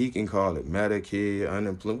 and he can call it Medicare,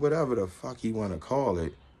 unemployment, whatever the fuck he want to call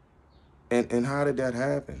it. And how did that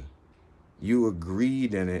happen? You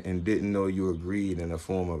agreed in it and didn't know you agreed in the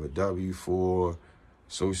form of a W-4,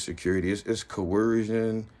 Social Security. It's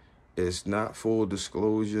coercion. It's not full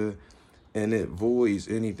disclosure. And it voids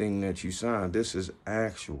anything that you sign. This is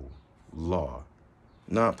actual law,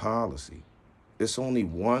 not policy. It's only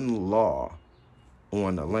one law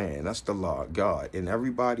on the land. That's the law of God. In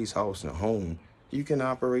everybody's house and home, you can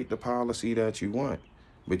operate the policy that you want,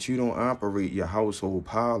 but you don't operate your household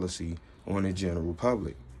policy on the general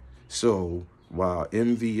public. So while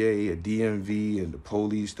MVA, a DMV, and the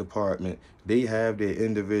police department, they have their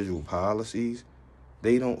individual policies,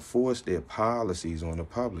 they don't force their policies on the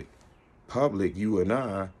public. Public, you and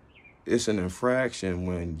I, it's an infraction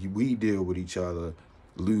when we deal with each other,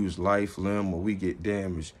 lose life, limb, or we get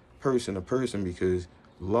damaged person to person, because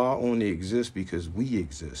law only exists because we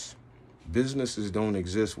exist. Businesses don't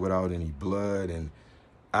exist without any blood, and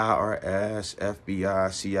IRS,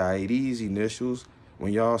 FBI, CIA, these initials,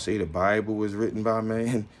 when y'all say the Bible was written by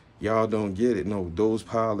man, y'all don't get it. No, those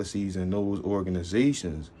policies and those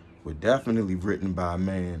organizations were definitely written by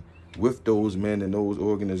man with those men and those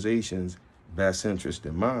organizations' best interest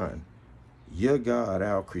in mind. Your God,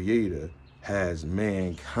 our creator, has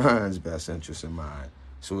mankind's best interest in mind.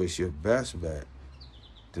 So it's your best bet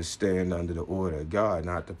to stand under the order of God,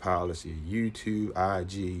 not the policy of YouTube,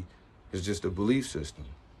 IG. It's just a belief system.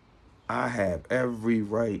 I have every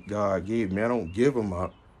right God gave me. I don't give them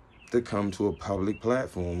up to come to a public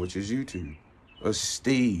platform, which is YouTube. A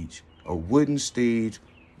stage, a wooden stage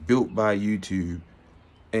built by YouTube.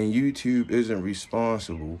 And YouTube isn't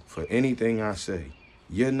responsible for anything I say.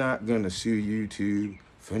 You're not going to sue YouTube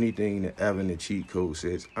for anything that Evan the Cheat Code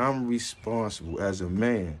says. I'm responsible as a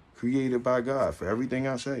man created by God for everything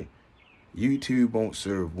I say. YouTube won't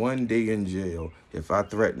serve 1 day in jail if I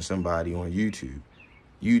threaten somebody on YouTube.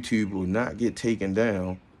 YouTube will not get taken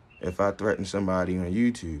down if I threaten somebody on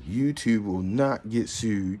YouTube. YouTube will not get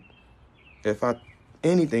sued if I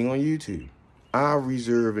anything on YouTube. I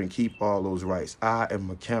reserve and keep all those rights. I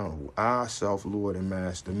am accountable. I, self-Lord and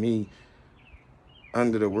Master, me,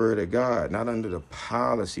 under the word of God, not under the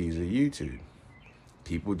policies of YouTube.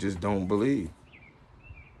 People just don't believe.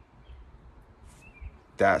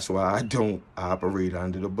 That's why I don't operate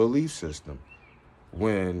under the belief system.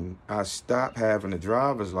 When I stopped having a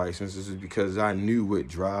driver's license, this is because I knew what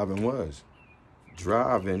driving was.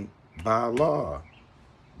 Driving by law.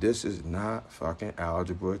 This is not fucking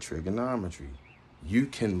algebra or trigonometry. You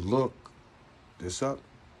can look this up.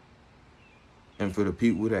 And for the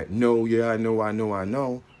people that know, yeah, I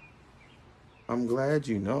know, I'm glad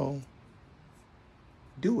you know.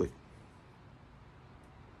 Do it.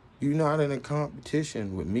 You're not in a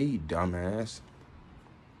competition with me, dumbass.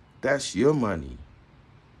 That's your money.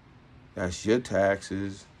 That's your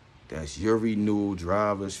taxes. That's your renewal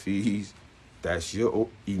driver's fees. That's your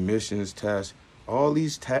emissions test. All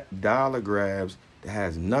these dollar grabs that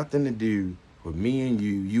has nothing to do with me and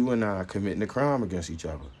you and I committing a crime against each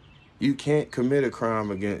other. You can't commit a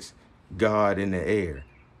crime against God in the air.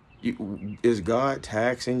 Is God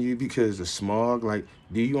taxing you because of smog? Like,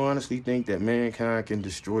 do you honestly think that mankind can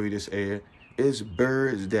destroy this air? It's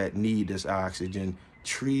birds that need this oxygen,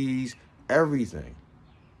 trees, everything.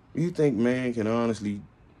 You think man can honestly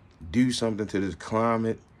do something to this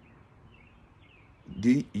climate?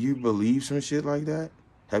 Do you believe some shit like that?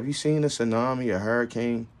 Have you seen a tsunami, a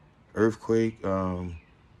hurricane, earthquake,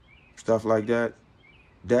 stuff like that?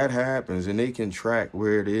 That happens, and they can track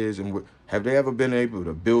where it is. And have they ever been able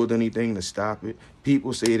to build anything to stop it?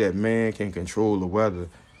 People say that man can control the weather.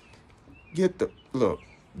 Look,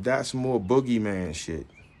 that's more boogeyman shit.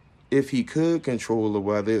 If he could control the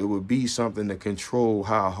weather, it would be something to control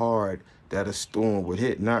how hard that a storm would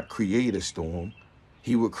hit, not create a storm.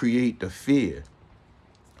 He would create the fear.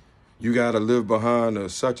 You got to live behind a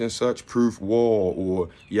such and such proof wall, or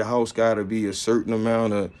your house got to be a certain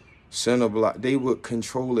amount of center block. They would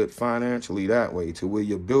control it financially that way, to where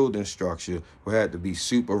your building structure would have to be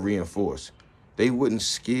super reinforced. They wouldn't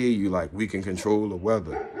scare you like we can control the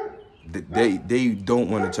weather. They don't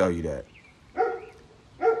want to tell you that.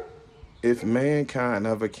 If mankind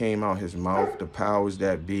ever came out his mouth, the powers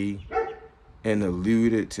that be, and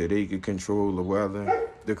alluded to they could control the weather,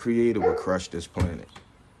 the creator would crush this planet.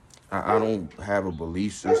 I don't have a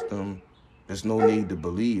belief system. There's no need to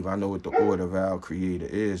believe. I know what the order of our creator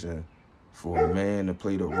is, and for a man to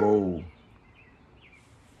play the role,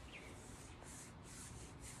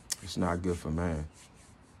 it's not good for man.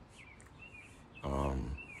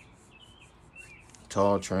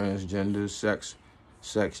 Tall transgenders,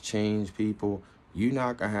 sex change people, you're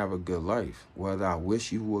not gonna have a good life. Whether I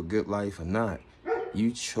wish you a good life or not,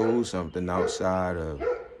 you chose something outside of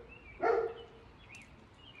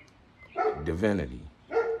divinity.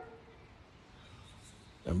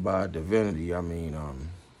 And by divinity, I mean, a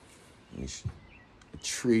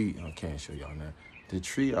tree, I can't show y'all now. The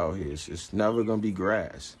tree out here is just never gonna be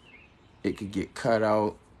grass. It could get cut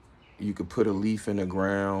out. You could put a leaf in the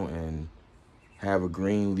ground and have a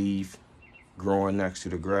green leaf growing next to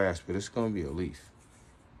the grass, but it's gonna be a leaf.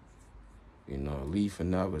 You know, a leaf will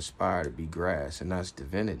never aspire to be grass, and that's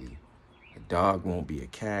divinity. A dog won't be a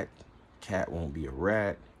cat won't be a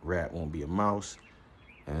rat won't be a mouse,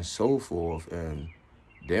 and so forth. And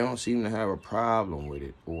they don't seem to have a problem with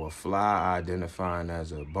it, or a fly identifying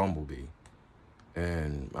as a bumblebee.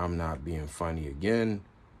 And I'm not being funny again.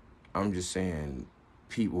 I'm just saying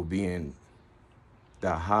people being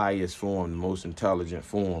the highest form, the most intelligent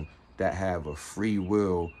form, that have a free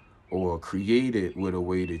will or created with a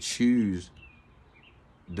way to choose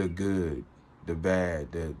the good, the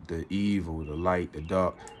bad, the evil, the light, the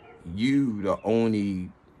dark. You the only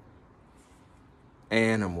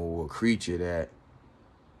animal or creature that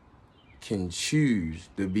can choose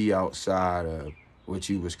to be outside of what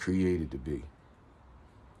you was created to be.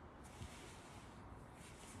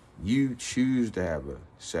 You choose to have a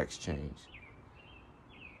sex change.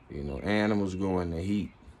 You know, animals go in the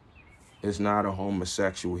heat. It's not a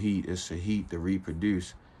homosexual heat. It's a heat to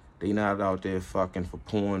reproduce. They not out there fucking for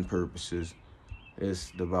porn purposes.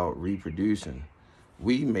 It's about reproducing.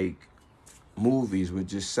 We make movies with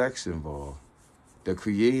just sex involved. The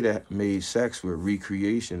creator made sex with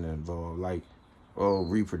recreation involved, like,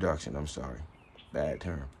 reproduction, I'm sorry. Bad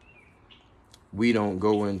term. We don't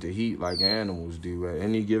go into heat like animals do. At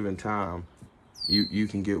any given time, you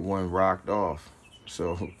can get one rocked off.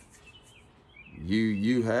 So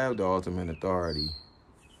you have the ultimate authority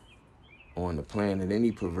on the planet.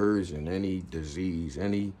 Any perversion, any disease,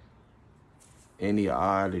 any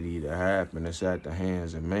oddity that happen, it's at the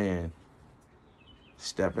hands of man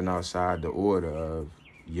stepping outside the order of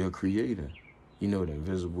your creator. You know, the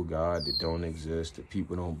invisible God that don't exist, that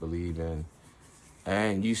people don't believe in.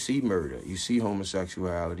 And you see murder, you see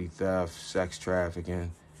homosexuality, theft, sex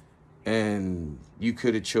trafficking, and you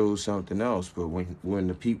could have chose something else. But when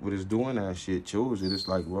the people that's doing that shit chose it, it's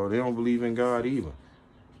like, well, they don't believe in God either.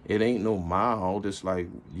 It ain't no mild. It's like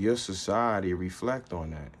your society reflect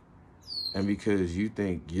on that. And because you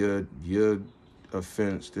think your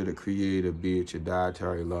offense to the creator, be it your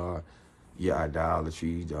dietary law, your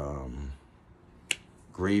idolatry,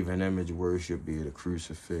 graven image worship, be it a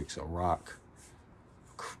crucifix, a rock,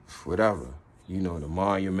 whatever, you know, the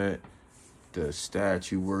monument, the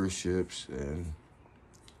statue worships, and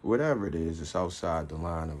whatever it is, it's outside the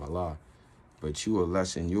line of Allah. But you will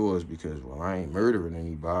lessen yours because, well, I ain't murdering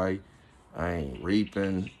anybody, I ain't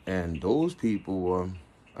raping. And those people are,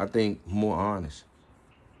 I think, more honest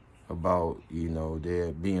about, you know,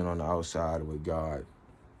 their being on the outside of what God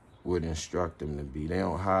would instruct them to be. They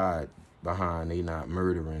don't hide behind they not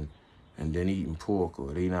murdering and then eating pork,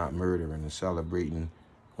 or they not murdering and celebrating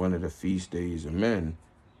one of the feast days of men,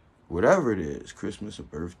 whatever it is, Christmas, a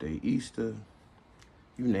birthday, Easter,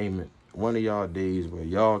 you name it, one of y'all days where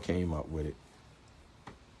y'all came up with it.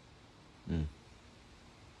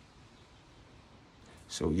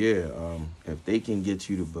 So yeah, if they can get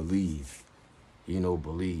you to believe, you know,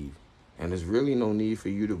 believe. And there's really no need for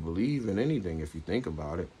you to believe in anything if you think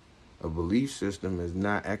about it. A belief system is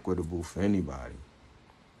not equitable for anybody.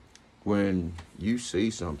 When you say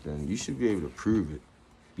something, you should be able to prove it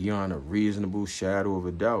beyond a reasonable shadow of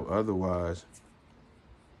a doubt. Otherwise,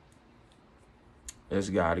 it's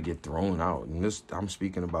got to get thrown out. And this, I'm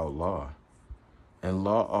speaking about law. And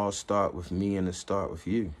law all start with me, and it start with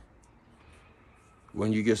you.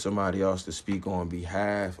 When you get somebody else to speak on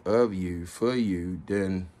behalf of you, for you,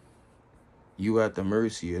 then you at the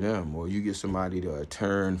mercy of them. Or you get somebody to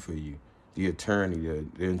attorney for you, the attorney to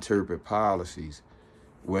interpret policies,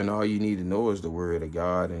 when all you need to know is the word of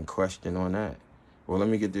God and question on that. Well, let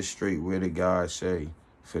me get this straight. Where did God say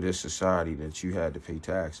for this society that you had to pay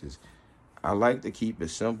taxes? I like to keep it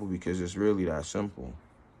simple because it's really that simple.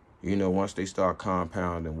 You know, once they start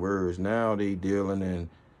compounding words, now they dealing in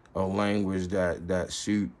a language that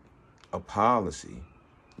suit a policy.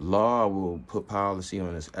 Law will put policy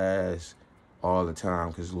on its ass all the time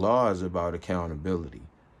because law is about accountability.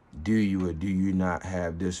 Do you or do you not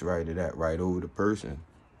have this right or that right over the person?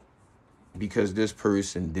 Because this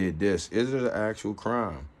person did this. Is it an actual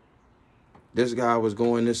crime? This guy was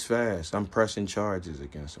going this fast. I'm pressing charges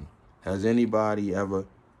against him. Has anybody ever,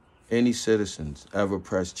 any citizens ever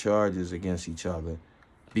pressed charges against each other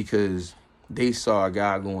because they saw a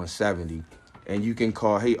guy going 70, and you can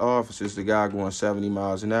call, hey, officers, the guy going 70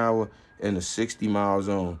 miles an hour in a 60-mile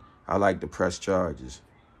zone. I like to press charges.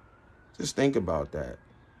 Just think about that.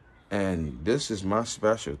 And this is my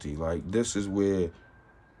specialty. Like, this is where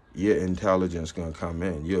your intelligence gonna come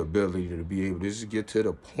in, your ability to be able to just get to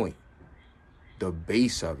the point, the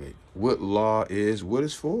base of it, what law is, what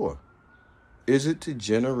it's for. Is it to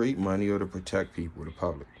generate money or to protect people, the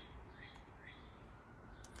public?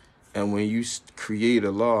 And when you create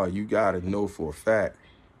a law, you gotta know for a fact,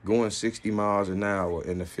 going 60 miles an hour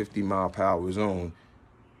in the 50-mile-per-hour zone,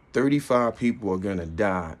 35 people are gonna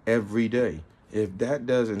die every day. If that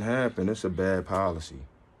doesn't happen, it's a bad policy.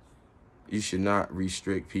 You should not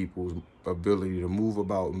restrict people's ability to move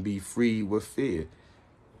about and be free with fear.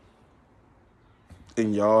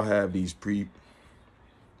 And y'all have these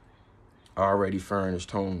already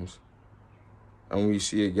furnished homes. And when you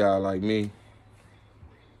see a guy like me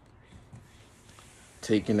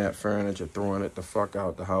taking that furniture, throwing it the fuck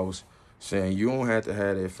out the house, saying you don't have to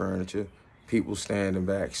have that furniture. People standing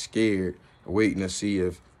back scared, waiting to see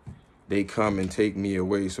if they come and take me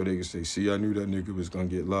away so they can say, see, I knew that nigga was going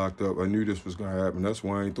to get locked up. I knew this was going to happen. That's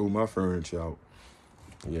why I ain't throw my furniture out.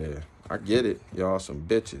 Yeah, I get it. Y'all some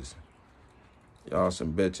bitches. Y'all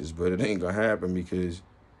some bitches. But it ain't going to happen because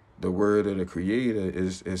the word of the Creator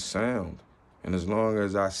is sound. And as long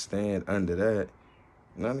as I stand under that,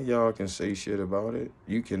 none of y'all can say shit about it.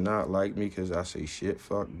 You cannot like me because I say shit,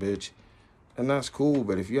 fuck, bitch. And that's cool.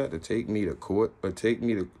 But if you have to take me to court, or take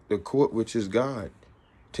me to the court, which is God,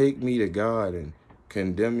 take me to God and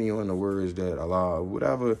condemn me on the words that Allah,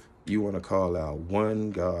 whatever you want to call out,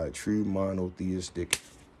 one God, true monotheistic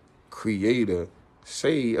creator,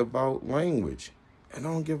 say about language. And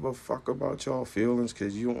I don't give a fuck about y'all feelings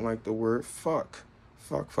because you don't like the word fuck.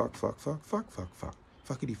 Fuck, fuck, fuck, fuck, fuck, fuck, fuck.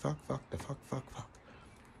 Fuckity fuck, fuck, the fuck, fuck, fuck.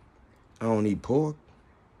 I don't eat pork.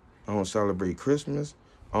 I don't celebrate Christmas.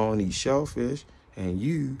 I don't eat shellfish. And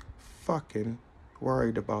you fucking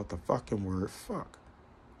worried about the fucking word fuck.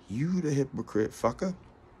 You the hypocrite fucker.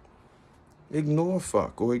 Ignore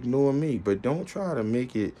fuck or ignore me. But don't try to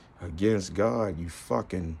make it against God, you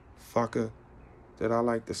fucking fucker, that I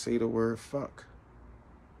like to say the word fuck.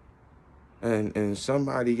 And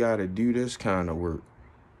somebody got to do this kind of work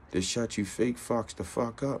to shut you fake fucks the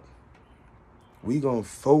fuck up. We gonna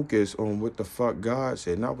focus on what the fuck God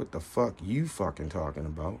said, not what the fuck you fucking talking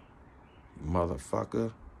about,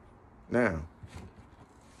 motherfucker. Now,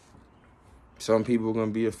 some people are gonna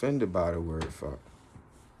be offended by the word fuck.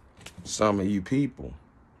 Some of you people,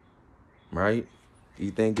 right? You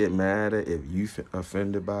think it matter if you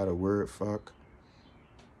offended by the word fuck?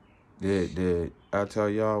 Did I tell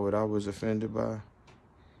y'all what I was offended by?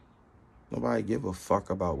 Nobody give a fuck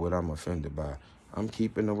about what I'm offended by. I'm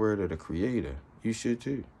keeping the word of the Creator. You should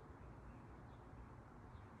too.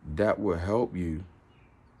 That will help you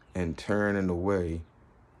in turning away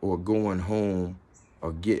or going home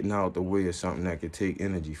or getting out the way of something that could take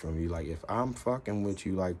energy from you. Like, if I'm fucking with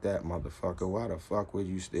you like that, motherfucker, why the fuck would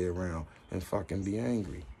you stay around and fucking be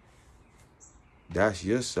angry? That's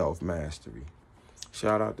your self-mastery.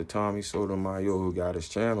 Shout out to Tommy Sotomayor, who got his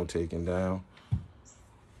channel taken down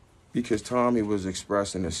because Tommy was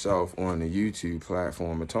expressing himself on the YouTube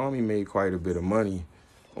platform. And Tommy made quite a bit of money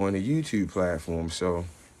on the YouTube platform. So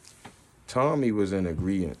Tommy was in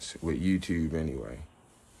agreement with YouTube anyway.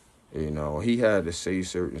 You know, he had to say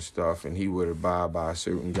certain stuff and he would abide by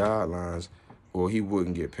certain guidelines or he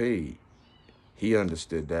wouldn't get paid. He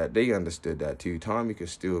understood that. They understood that too. Tommy could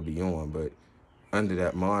still be on, but under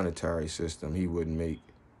that monetary system, he wouldn't make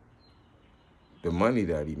the money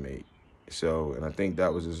that he made. So, and I think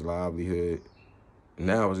that was his livelihood.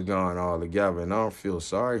 Now it's gone all together. And I don't feel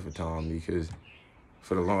sorry for Tommy because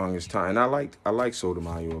for the longest time, and I like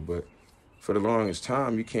Sotomayor, but for the longest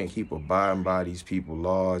time, you can't keep abiding by these people's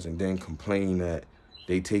laws and then complain that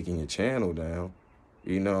they taking your channel down.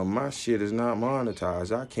 You know, my shit is not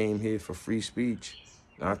monetized. I came here for free speech,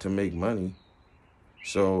 not to make money.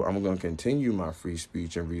 So I'm going to continue my free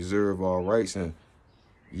speech and reserve all rights. And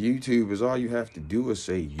YouTube is all you have to do is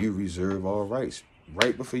say you reserve all rights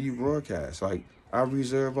right before you broadcast. Like, I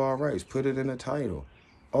reserve all rights. Put it in the title.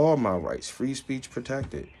 All my rights. Free speech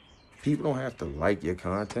protected. People don't have to like your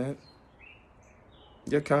content.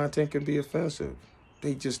 Your content can be offensive.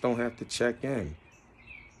 They just don't have to check in.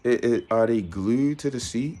 Are they glued to the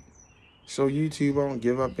seat? So YouTube won't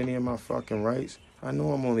give up any of my fucking rights? I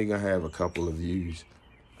know I'm only going to have a couple of views.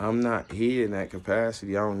 I'm not here in that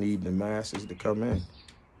capacity. I don't need the masses to come in.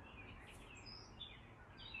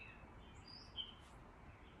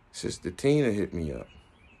 Sister Tina hit me up.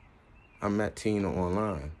 I met Tina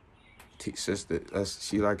online. Sister,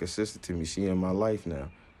 she like a sister to me. She in my life now.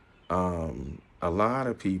 A lot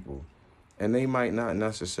of people, and they might not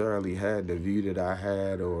necessarily had the view that I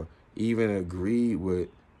had or even agree with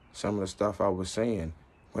some of the stuff I was saying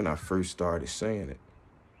when I first started saying it.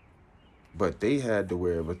 But they had the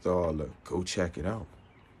wherewithal to go check it out,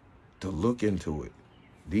 to look into it.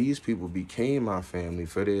 These people became my family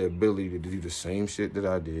for their ability to do the same shit that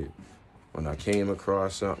I did. When I came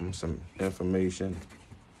across something, some information,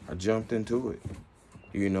 I jumped into it.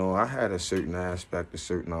 You know, I had a certain aspect, a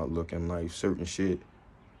certain outlook in life, certain shit.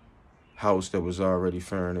 House that was already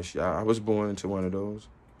furnished. I was born into one of those.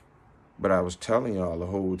 But I was telling y'all the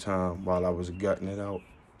whole time while I was gutting it out.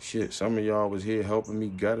 Shit, some of y'all was here helping me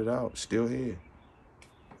gut it out. Still here.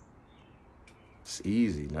 It's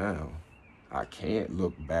easy now. I can't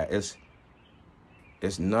look back. It's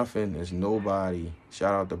nothing. It's nobody.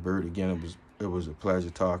 Shout out to Bert again. It was a pleasure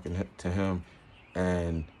talking to him.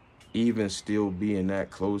 And even still being that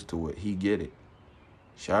close to it, he get it.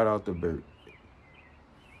 Shout out to Bert.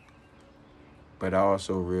 But I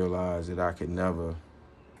also realized that I could never,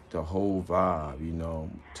 the whole vibe,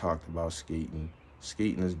 talked about skating.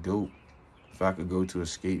 Skating is dope. If I could go to a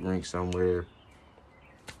skate rink somewhere,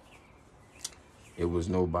 it was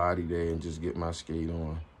nobody there and just get my skate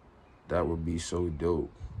on, that would be so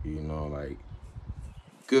dope. Like,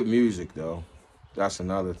 good music though. That's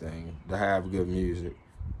another thing. To have good music.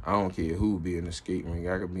 I don't care who be in the skate rink.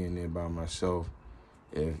 I could be in there by myself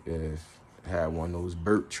if I had one of those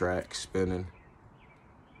Burt tracks spinning.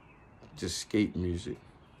 Just skate music.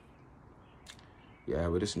 Yeah,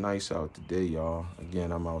 but it's nice out today, y'all.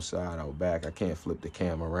 Again, I'm outside, out back. I can't flip the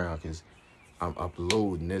camera around because I'm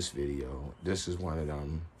uploading this video. This is one of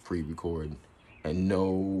them pre-recording. And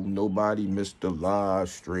no, nobody missed the live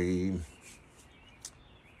stream.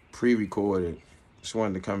 Pre-recorded. Just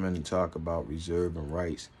wanted to come in and talk about reserving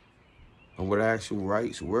rights and what actual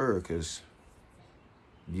rights were, because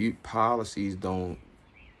policies don't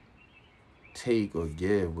take or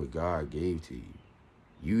give what God gave to you.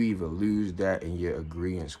 You either lose that in your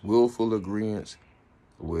agreements, willful agreements,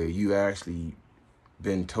 where you actually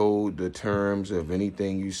been told the terms of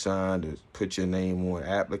anything you signed to put your name on,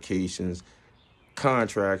 applications,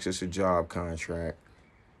 contracts. It's a job contract.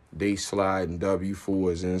 They sliding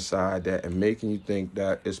W-4s inside that and making you think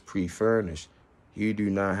that it's pre-furnished. You do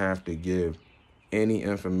not have to give any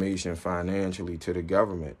information financially to the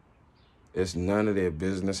government. It's none of their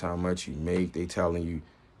business how much you make. They telling you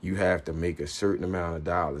you have to make a certain amount of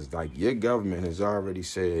dollars. Like, your government has already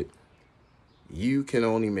said you can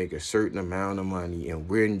only make a certain amount of money, and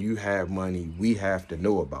when you have money, we have to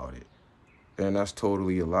know about it. And that's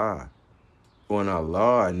totally a lie. On our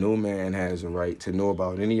law, no man has a right to know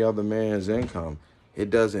about any other man's income. It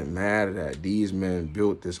doesn't matter that these men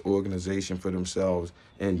built this organization for themselves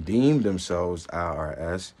and deemed themselves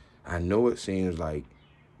IRS. I know it seems like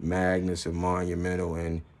Magnus and monumental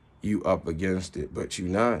and you up against it, but you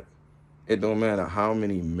not. It don't matter how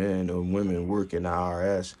many men or women work in the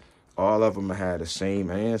IRS. All of them had the same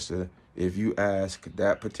answer. If you ask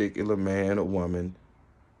that particular man or woman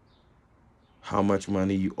how much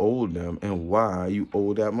money you owe them and why you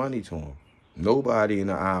owe that money to them, nobody in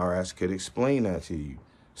the IRS could explain that to you.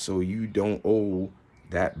 So you don't owe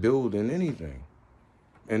that building anything.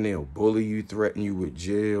 And they'll bully you, threaten you with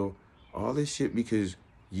jail, all this shit because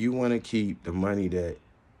you want to keep the money that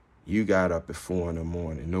you got up at 4 in the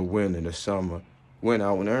morning, the winter, the summer, went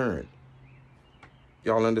out and earned.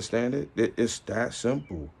 Y'all understand it? It's that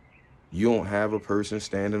simple. You don't have a person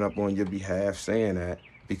standing up on your behalf saying that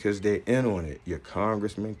because they're in on it. Your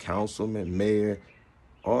congressman, councilman, mayor,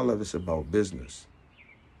 all of it's about business.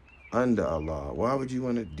 Under Allah. Why would you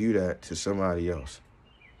want to do that to somebody else?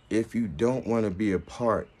 If you don't want to be a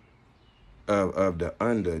part of the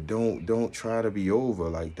under, don't try to be over.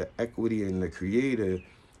 Like, the equity in the creator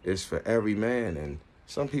is for every man. And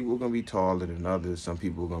some people are going to be taller than others. Some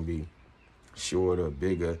people are going to be shorter,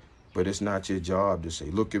 bigger. But it's not your job to say,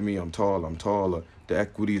 look at me, I'm tall, I'm taller. The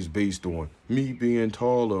equity is based on me being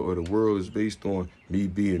taller, or the world is based on me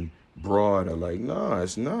being broader. Like, nah,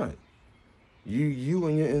 it's not. You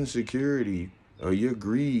and your insecurity or your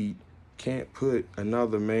greed can't put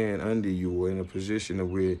another man under you or in a position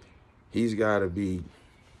of where he's got to be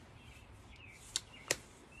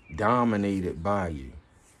dominated by you.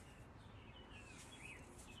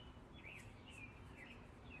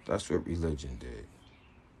 That's what religion did.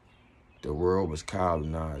 The world was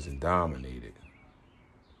colonized and dominated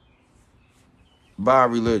by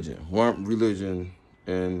religion. One religion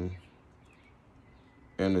in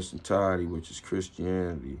its entirety, which is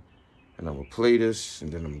Christianity. And I'm going to play this,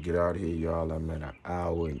 and then I'm going to get out of here, y'all. I'm at 1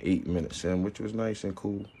 hour and 8 minutes in, which was nice and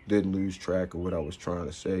cool. Didn't lose track of what I was trying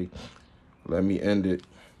to say. Let me end it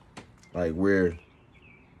like where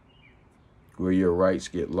your rights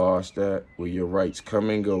get lost at, where your rights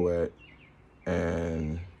come and go at.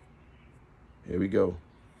 And here we go.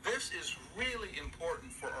 This is really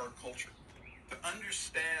important for our culture, to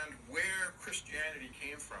understand where Christianity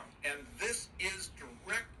came from. And this is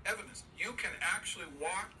direct evidence. You can actually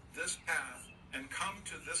walk this path and come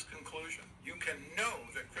to this conclusion. You can know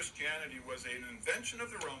that Christianity was an invention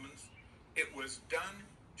of the Romans. It was done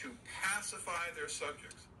to pacify their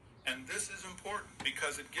subjects. And this is important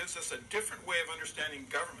because it gives us a different way of understanding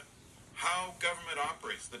government, how government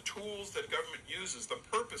operates, the tools that government uses, the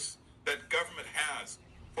purpose that government has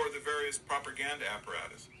for the various propaganda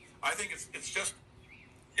apparatus. I think it's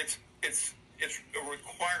a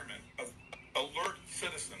requirement of alert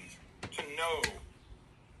citizens to know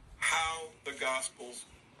how the Gospels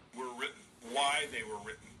were written, why they were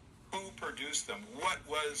written, who produced them, what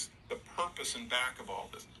was the purpose and back of all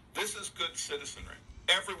this. This is good citizenry.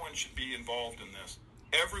 Everyone should be involved in this.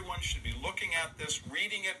 Everyone should be looking at this,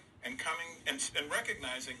 reading it, and coming and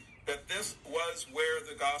recognizing that this was where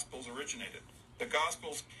the Gospels originated. The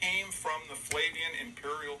Gospels came from the Flavian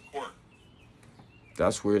imperial court.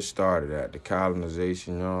 That's where it started at, the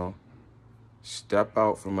colonization, y'all. Step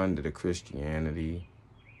out from under the Christianity.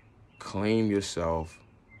 Claim yourself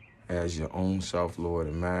as your own self-Lord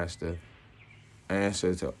and master.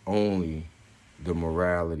 Answer to only the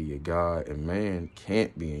morality of God, and man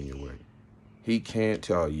can't be in your way. He can't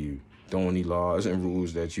tell you the only laws and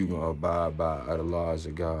rules that you're going to abide by are the laws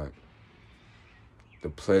of God. The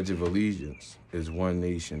Pledge of Allegiance is one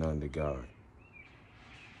nation under God.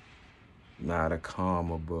 Not a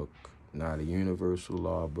comma book, not a universal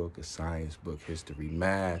law book, a science book, history,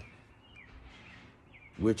 math.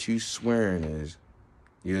 What you swearing is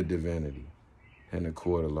your divinity in the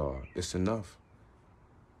court of law. It's enough.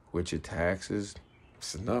 With your taxes,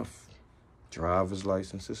 it's enough. Driver's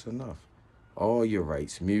license, it's enough. All your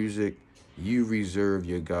rights, music, you reserve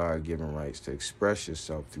your God-given rights to express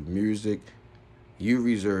yourself through music. You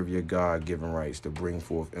reserve your God-given rights to bring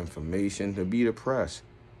forth information, to be the press.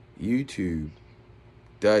 YouTube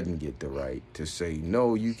doesn't get the right to say,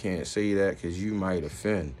 no, you can't say that because you might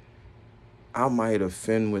offend. I might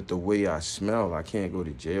offend with the way I smell. I can't go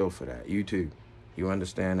to jail for that. YouTube, you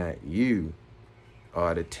understand that? You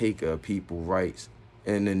are the taker of people's rights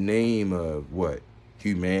in the name of what?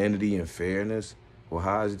 Humanity and fairness? Well,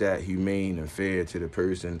 how is that humane and fair to the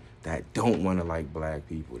person that don't want to like black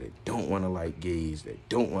people, that don't want to like gays, that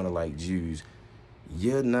don't want to like Jews?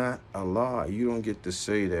 You're not Allah. You don't get to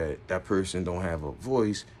say that that person don't have a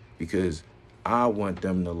voice because I want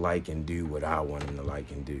them to like and do what I want them to like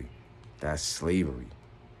and do. That's slavery.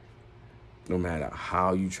 No matter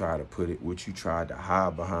how you try to put it, what you tried to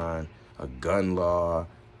hide behind, a gun law,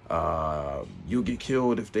 you'll get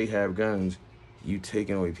killed if they have guns. You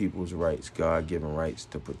taking away people's rights, God-given rights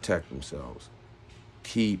to protect themselves.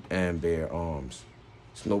 Keep and bear arms.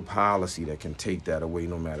 There's no policy that can take that away,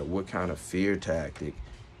 no matter what kind of fear tactic.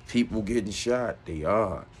 People getting shot, they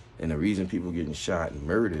are. And the reason people getting shot and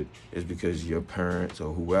murdered is because your parents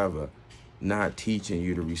or whoever not teaching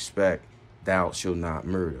you to respect thou shalt not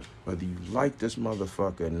murder. Whether you like this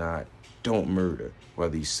motherfucker or not, don't murder.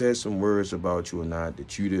 Whether he said some words about you or not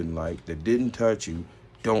that you didn't like, that didn't touch you,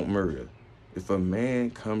 don't murder. If a man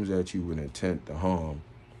comes at you with intent to harm,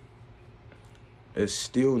 it's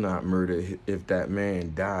still not murder if that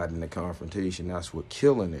man died in the confrontation. That's what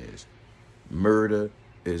killing is. Murder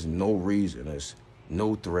is no reason, it's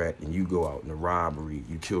no threat, and you go out in a robbery,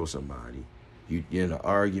 you kill somebody. You're in an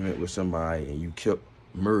argument with somebody and you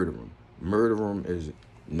murder them. Murder them is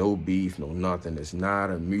no beef, no nothing. It's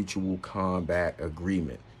not a mutual combat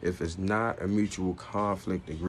agreement. If it's not a mutual conflict agreement,